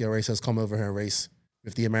 10 scale racers come over here and race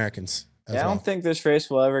with the Americans. I don't think this race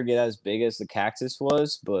will ever get as big as the Cactus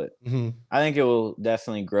was, but I think it will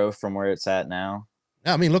definitely grow from where it's at now.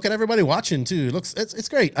 Yeah, I mean, look at everybody watching too. It's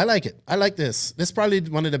great. I like it. I like this. This is probably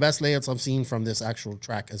one of the best layouts I've seen from this actual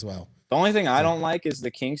track as well. The only thing I don't like is the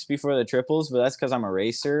kinks before the triples, but that's because I'm a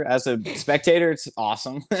racer. As a spectator, it's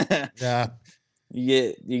awesome. Yeah.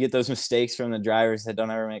 You get those mistakes from the drivers that don't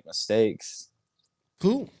ever make mistakes.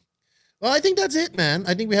 Cool. Well, I think that's it, man.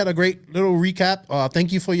 I think we had a great little recap.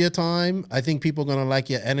 Thank you for your time. I think people are gonna like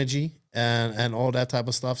your energy and all that type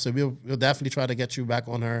of stuff. So we'll definitely try to get you back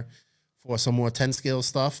on her for some more 10 scale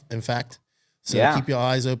stuff. In fact, so keep your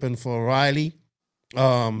eyes open for Riley.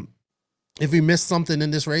 If we missed something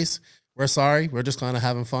in this race, we're sorry. We're just kind of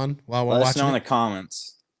having fun while we're watching. Let us know in the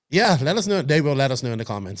comments. Yeah, let us know. They will let us know in the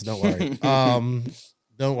comments. Don't worry.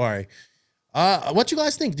 Don't worry. What you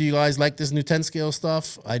guys think? Do you guys like this new 10 scale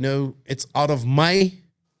stuff? I know it's out of my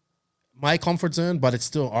comfort zone, but it's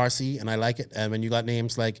still RC, and I like it. And when you got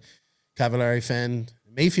names like Cavallari, Fenn,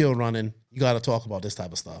 Mayfield running, you got to talk about this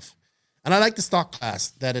type of stuff. And I like the stock class,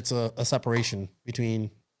 that it's a separation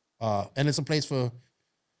between, and it's a place for,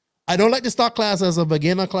 I don't like the stock class as a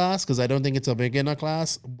beginner class because I don't think it's a beginner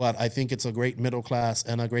class, but I think it's a great middle class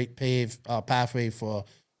and a great pathway for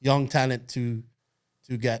young talent to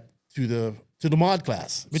get to the mod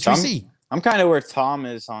class, which we see. I'm kind of where Tom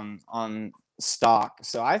is on stock,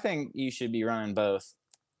 so I think you should be running both.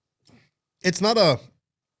 It's not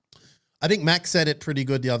I think Max said it pretty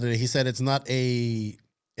good the other day. He said it's not a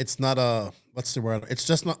what's the word?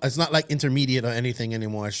 It's not like intermediate or anything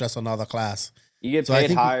anymore. It's just another class. You get paid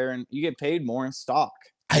higher and you get paid more in stock.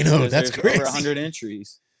 I know, that's crazy. Over 100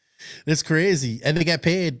 entries. That's crazy. And they get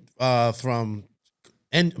paid from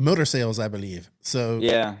motor sales, I believe. So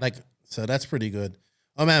yeah, so that's pretty good.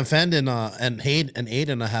 Oh man, Fenn and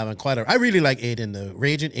Aiden are having quite I really like Aiden though.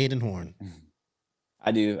 Raging Aiden Horn.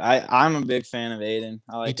 I do. I'm a big fan of Aiden.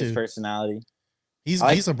 I like his personality. He's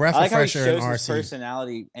a breath of fresh air in RC. His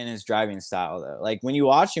personality and his driving style though. Like when you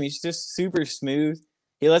watch him, he's just super smooth.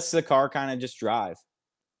 He lets the car kind of just drive.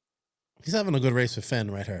 He's having a good race with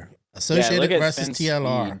Fenn right here. Associated versus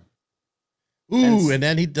TLR. Speed. Ooh, Fenn's, and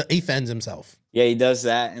then he fends himself. Yeah, he does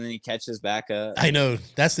that, and then he catches back up. I know.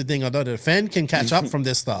 That's the thing. Although Fenn can catch up from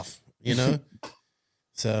this stuff, you know?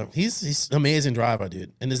 So he's an amazing driver,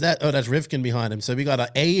 dude. And that's Rivkin behind him. So we got an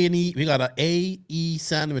A&E, we got an A-E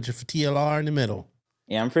sandwich for TLR in the middle.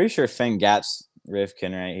 Yeah, I'm pretty sure Fenn gaps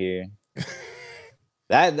Rivkin right here.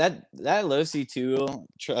 That low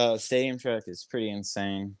C2 stadium truck is pretty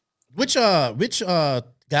insane. Which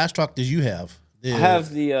gas truck did you have? I have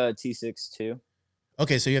the T6 too.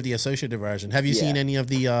 Okay, so you have the associated version. Have you seen any of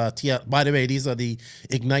the by the way, these are the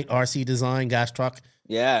Ignite RC design gas truck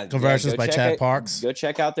conversions by Chad Parks. Go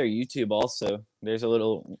check out their YouTube also. There's a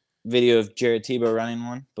little video of Jared Tebow running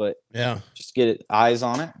one, but just get eyes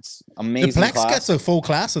on it. It's amazing. The Plex gets a full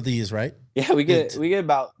class of these, right? Yeah, we get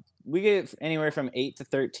anywhere from 8 to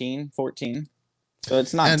 13, 14. So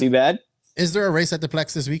it's not too bad. Is there a race at the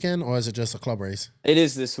Plex this weekend, or is it just a club race? It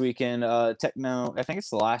is this weekend. Techno, I think it's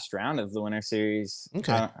the last round of the Winter Series.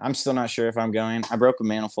 Okay. I'm still not sure if I'm going. I broke a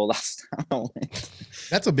manifold last time I went.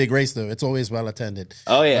 That's a big race, though. It's always well attended.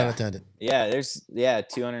 Oh, yeah. Well attended. Yeah, there's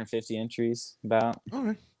 250 entries about. All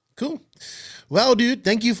right. Cool. Well, dude,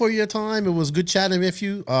 thank you for your time. It was good chatting with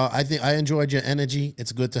you. I think I enjoyed your energy.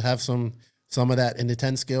 It's good to have some of that in the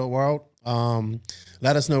 10 scale world.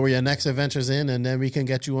 Let us know where your next adventure's in, and then we can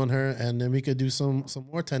get you on her, and then we could do some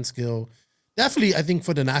more 10 scale. Definitely, I think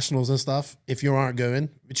for the nationals and stuff, if you aren't going,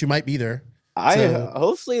 but you might be there.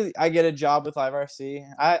 Hopefully I get a job with Live RC.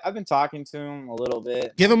 I've been talking to him a little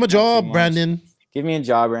bit. Give him a job, Brandon. Give me a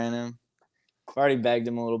job, Brandon. I've already begged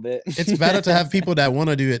him a little bit. It's better to have people that want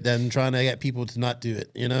to do it than trying to get people to not do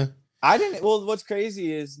it, you know? Well, what's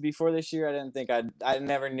crazy is before this year, I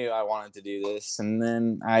never knew I wanted to do this. And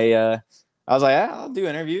then I was like, I'll do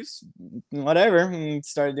interviews, whatever. And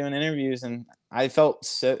started doing interviews, and I felt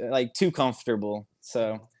too comfortable.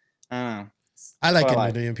 So I don't know. I like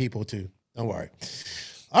interviewing people too. Don't worry.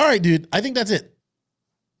 All right, dude. I think that's it.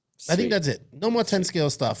 Sweet. I think that's it. No more 10 scale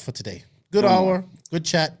stuff for today. Good hour, good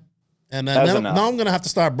chat. And now I'm going to have to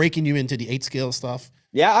start breaking you into the 8 scale stuff.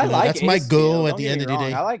 Yeah, I like that's my goal at the end of the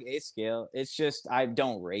day. I like 8 scale. It's just I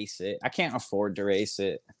don't race it. I can't afford to race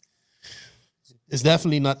it. It's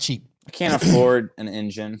definitely not cheap. I can't afford an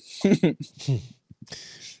engine.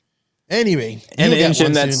 Anyway, an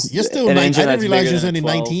engine that's you're still 19. I didn't realize you was only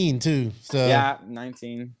 19 too. So yeah,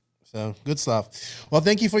 19. So good stuff. Well,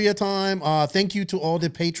 thank you for your time. Thank you to all the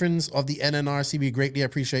patrons of the NNRC. We greatly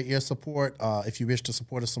appreciate your support. If you wish to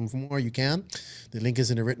support us some more, you can. The link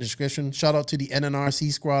is in the written description. Shout out to the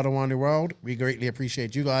NNRC squad around the world. We greatly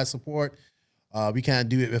appreciate you guys' support. We can't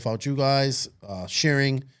do it without you guys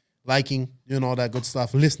sharing, liking, doing all that good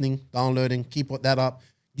stuff, listening, downloading. Keep that up.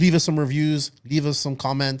 Leave us some reviews. Leave us some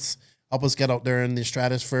comments. Help us get out there in the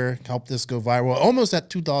stratosphere. Help this go viral. Almost at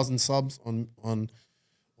 2,000 subs on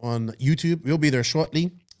YouTube. We'll be there shortly.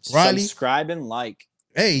 Riley, subscribe and like.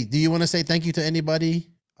 Hey, do you want to say thank you to anybody,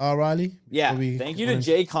 Riley? Yeah, thank you to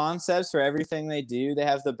J Concepts for everything they do. They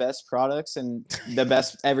have the best products and the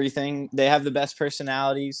best everything. They have the best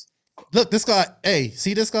personalities. Look, this guy. Hey,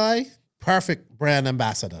 see this guy? Perfect brand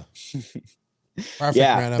ambassador. Perfect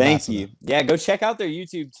brand ambassador. Thank you. Yeah, go check out their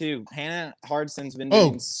YouTube too. Hannah Hardson's been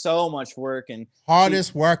doing so much work and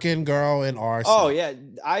hardest working girl in RC. Oh yeah,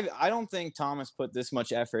 I don't think Thomas put this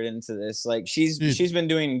much effort into this. Like she's been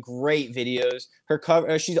doing great videos. Her cover,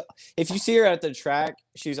 if you see her at the track,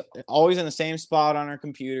 she's always in the same spot on her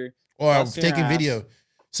computer or taking video.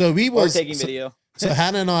 So taking video. So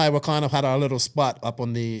Hannah and I were kind of had our little spot up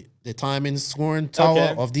on the timing scoring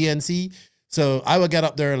tower of DNC. So I would get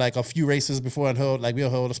up there like a few races before and we'll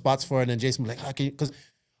hold the spots for it. And then Jason would be like, because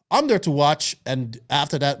I'm there to watch. And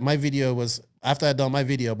after that, after I'd done my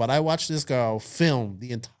video, but I watched this girl film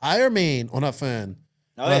the entire main on her phone.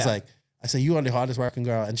 I said, you are the hardest working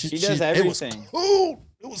girl. And she does everything. It was cool.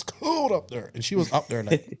 It was cold up there. And she was up there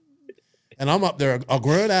like, and I'm up there, a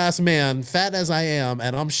grown ass man, fat as I am.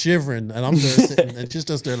 And I'm shivering and I'm there sitting and she's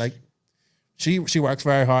just there like, she works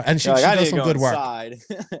very hard. And she does some good work.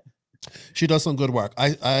 She does some good work.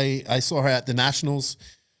 I saw her at the Nationals,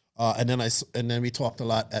 and then we talked a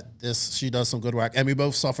lot at this. She does some good work, and we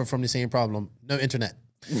both suffer from the same problem: no internet.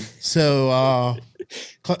 So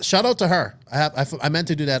shout out to her. I meant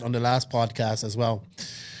to do that on the last podcast as well.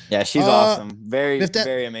 Yeah, she's awesome.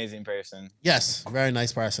 Very amazing person. Yes, very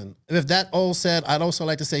nice person. With that all said, I'd also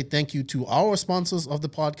like to say thank you to our sponsors of the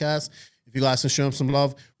podcast. If you guys can show them some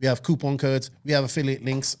love, we have coupon codes, we have affiliate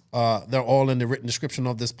links. They're all in the written description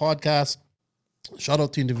of this podcast. Shout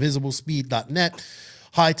out to invisiblespeed.net,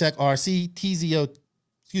 High Tech RC, TZO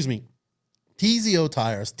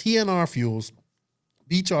Tires, TNR Fuels,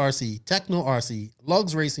 Beach RC, Techno RC,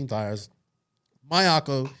 Lugs Racing Tires,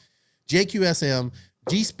 Mayako, JQSM,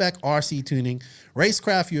 G-Spec RC Tuning,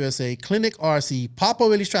 Racecraft USA, Clinic RC, Papa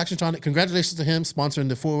Willie's Traction Tronic. Congratulations to him sponsoring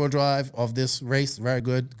the 4-wheel drive of this race. Very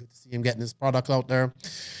good. Good to see him getting his product out there.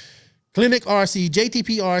 Clinic RC,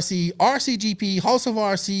 JTP RC, RCGP, House of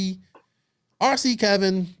RC, RC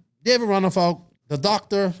Kevin, David Runnerfolk, the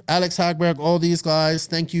Doctor, Alex Hagberg, all these guys.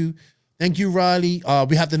 Thank you. Thank you, Riley.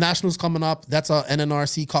 We have the Nationals coming up. That's our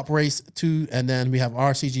NNRC Cup race too. And then we have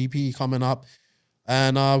RCGP coming up.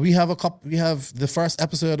 And we have the first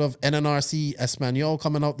episode of NNRC Espanol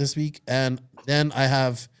coming out this week. And then I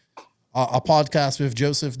have a podcast with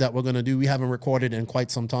Joseph that we're going to do. We haven't recorded in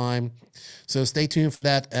quite some time. So stay tuned for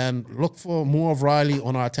that and look for more of Riley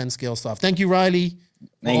on our 10 scale stuff. Thank you, Riley,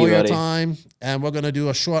 for all your time. And we're going to do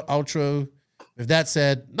a short outro. With that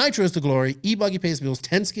said, Nitro is the glory. E-Buggy pays bills.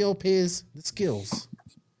 10 scale pays the skills.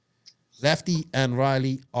 Lefty and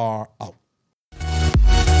Riley are out.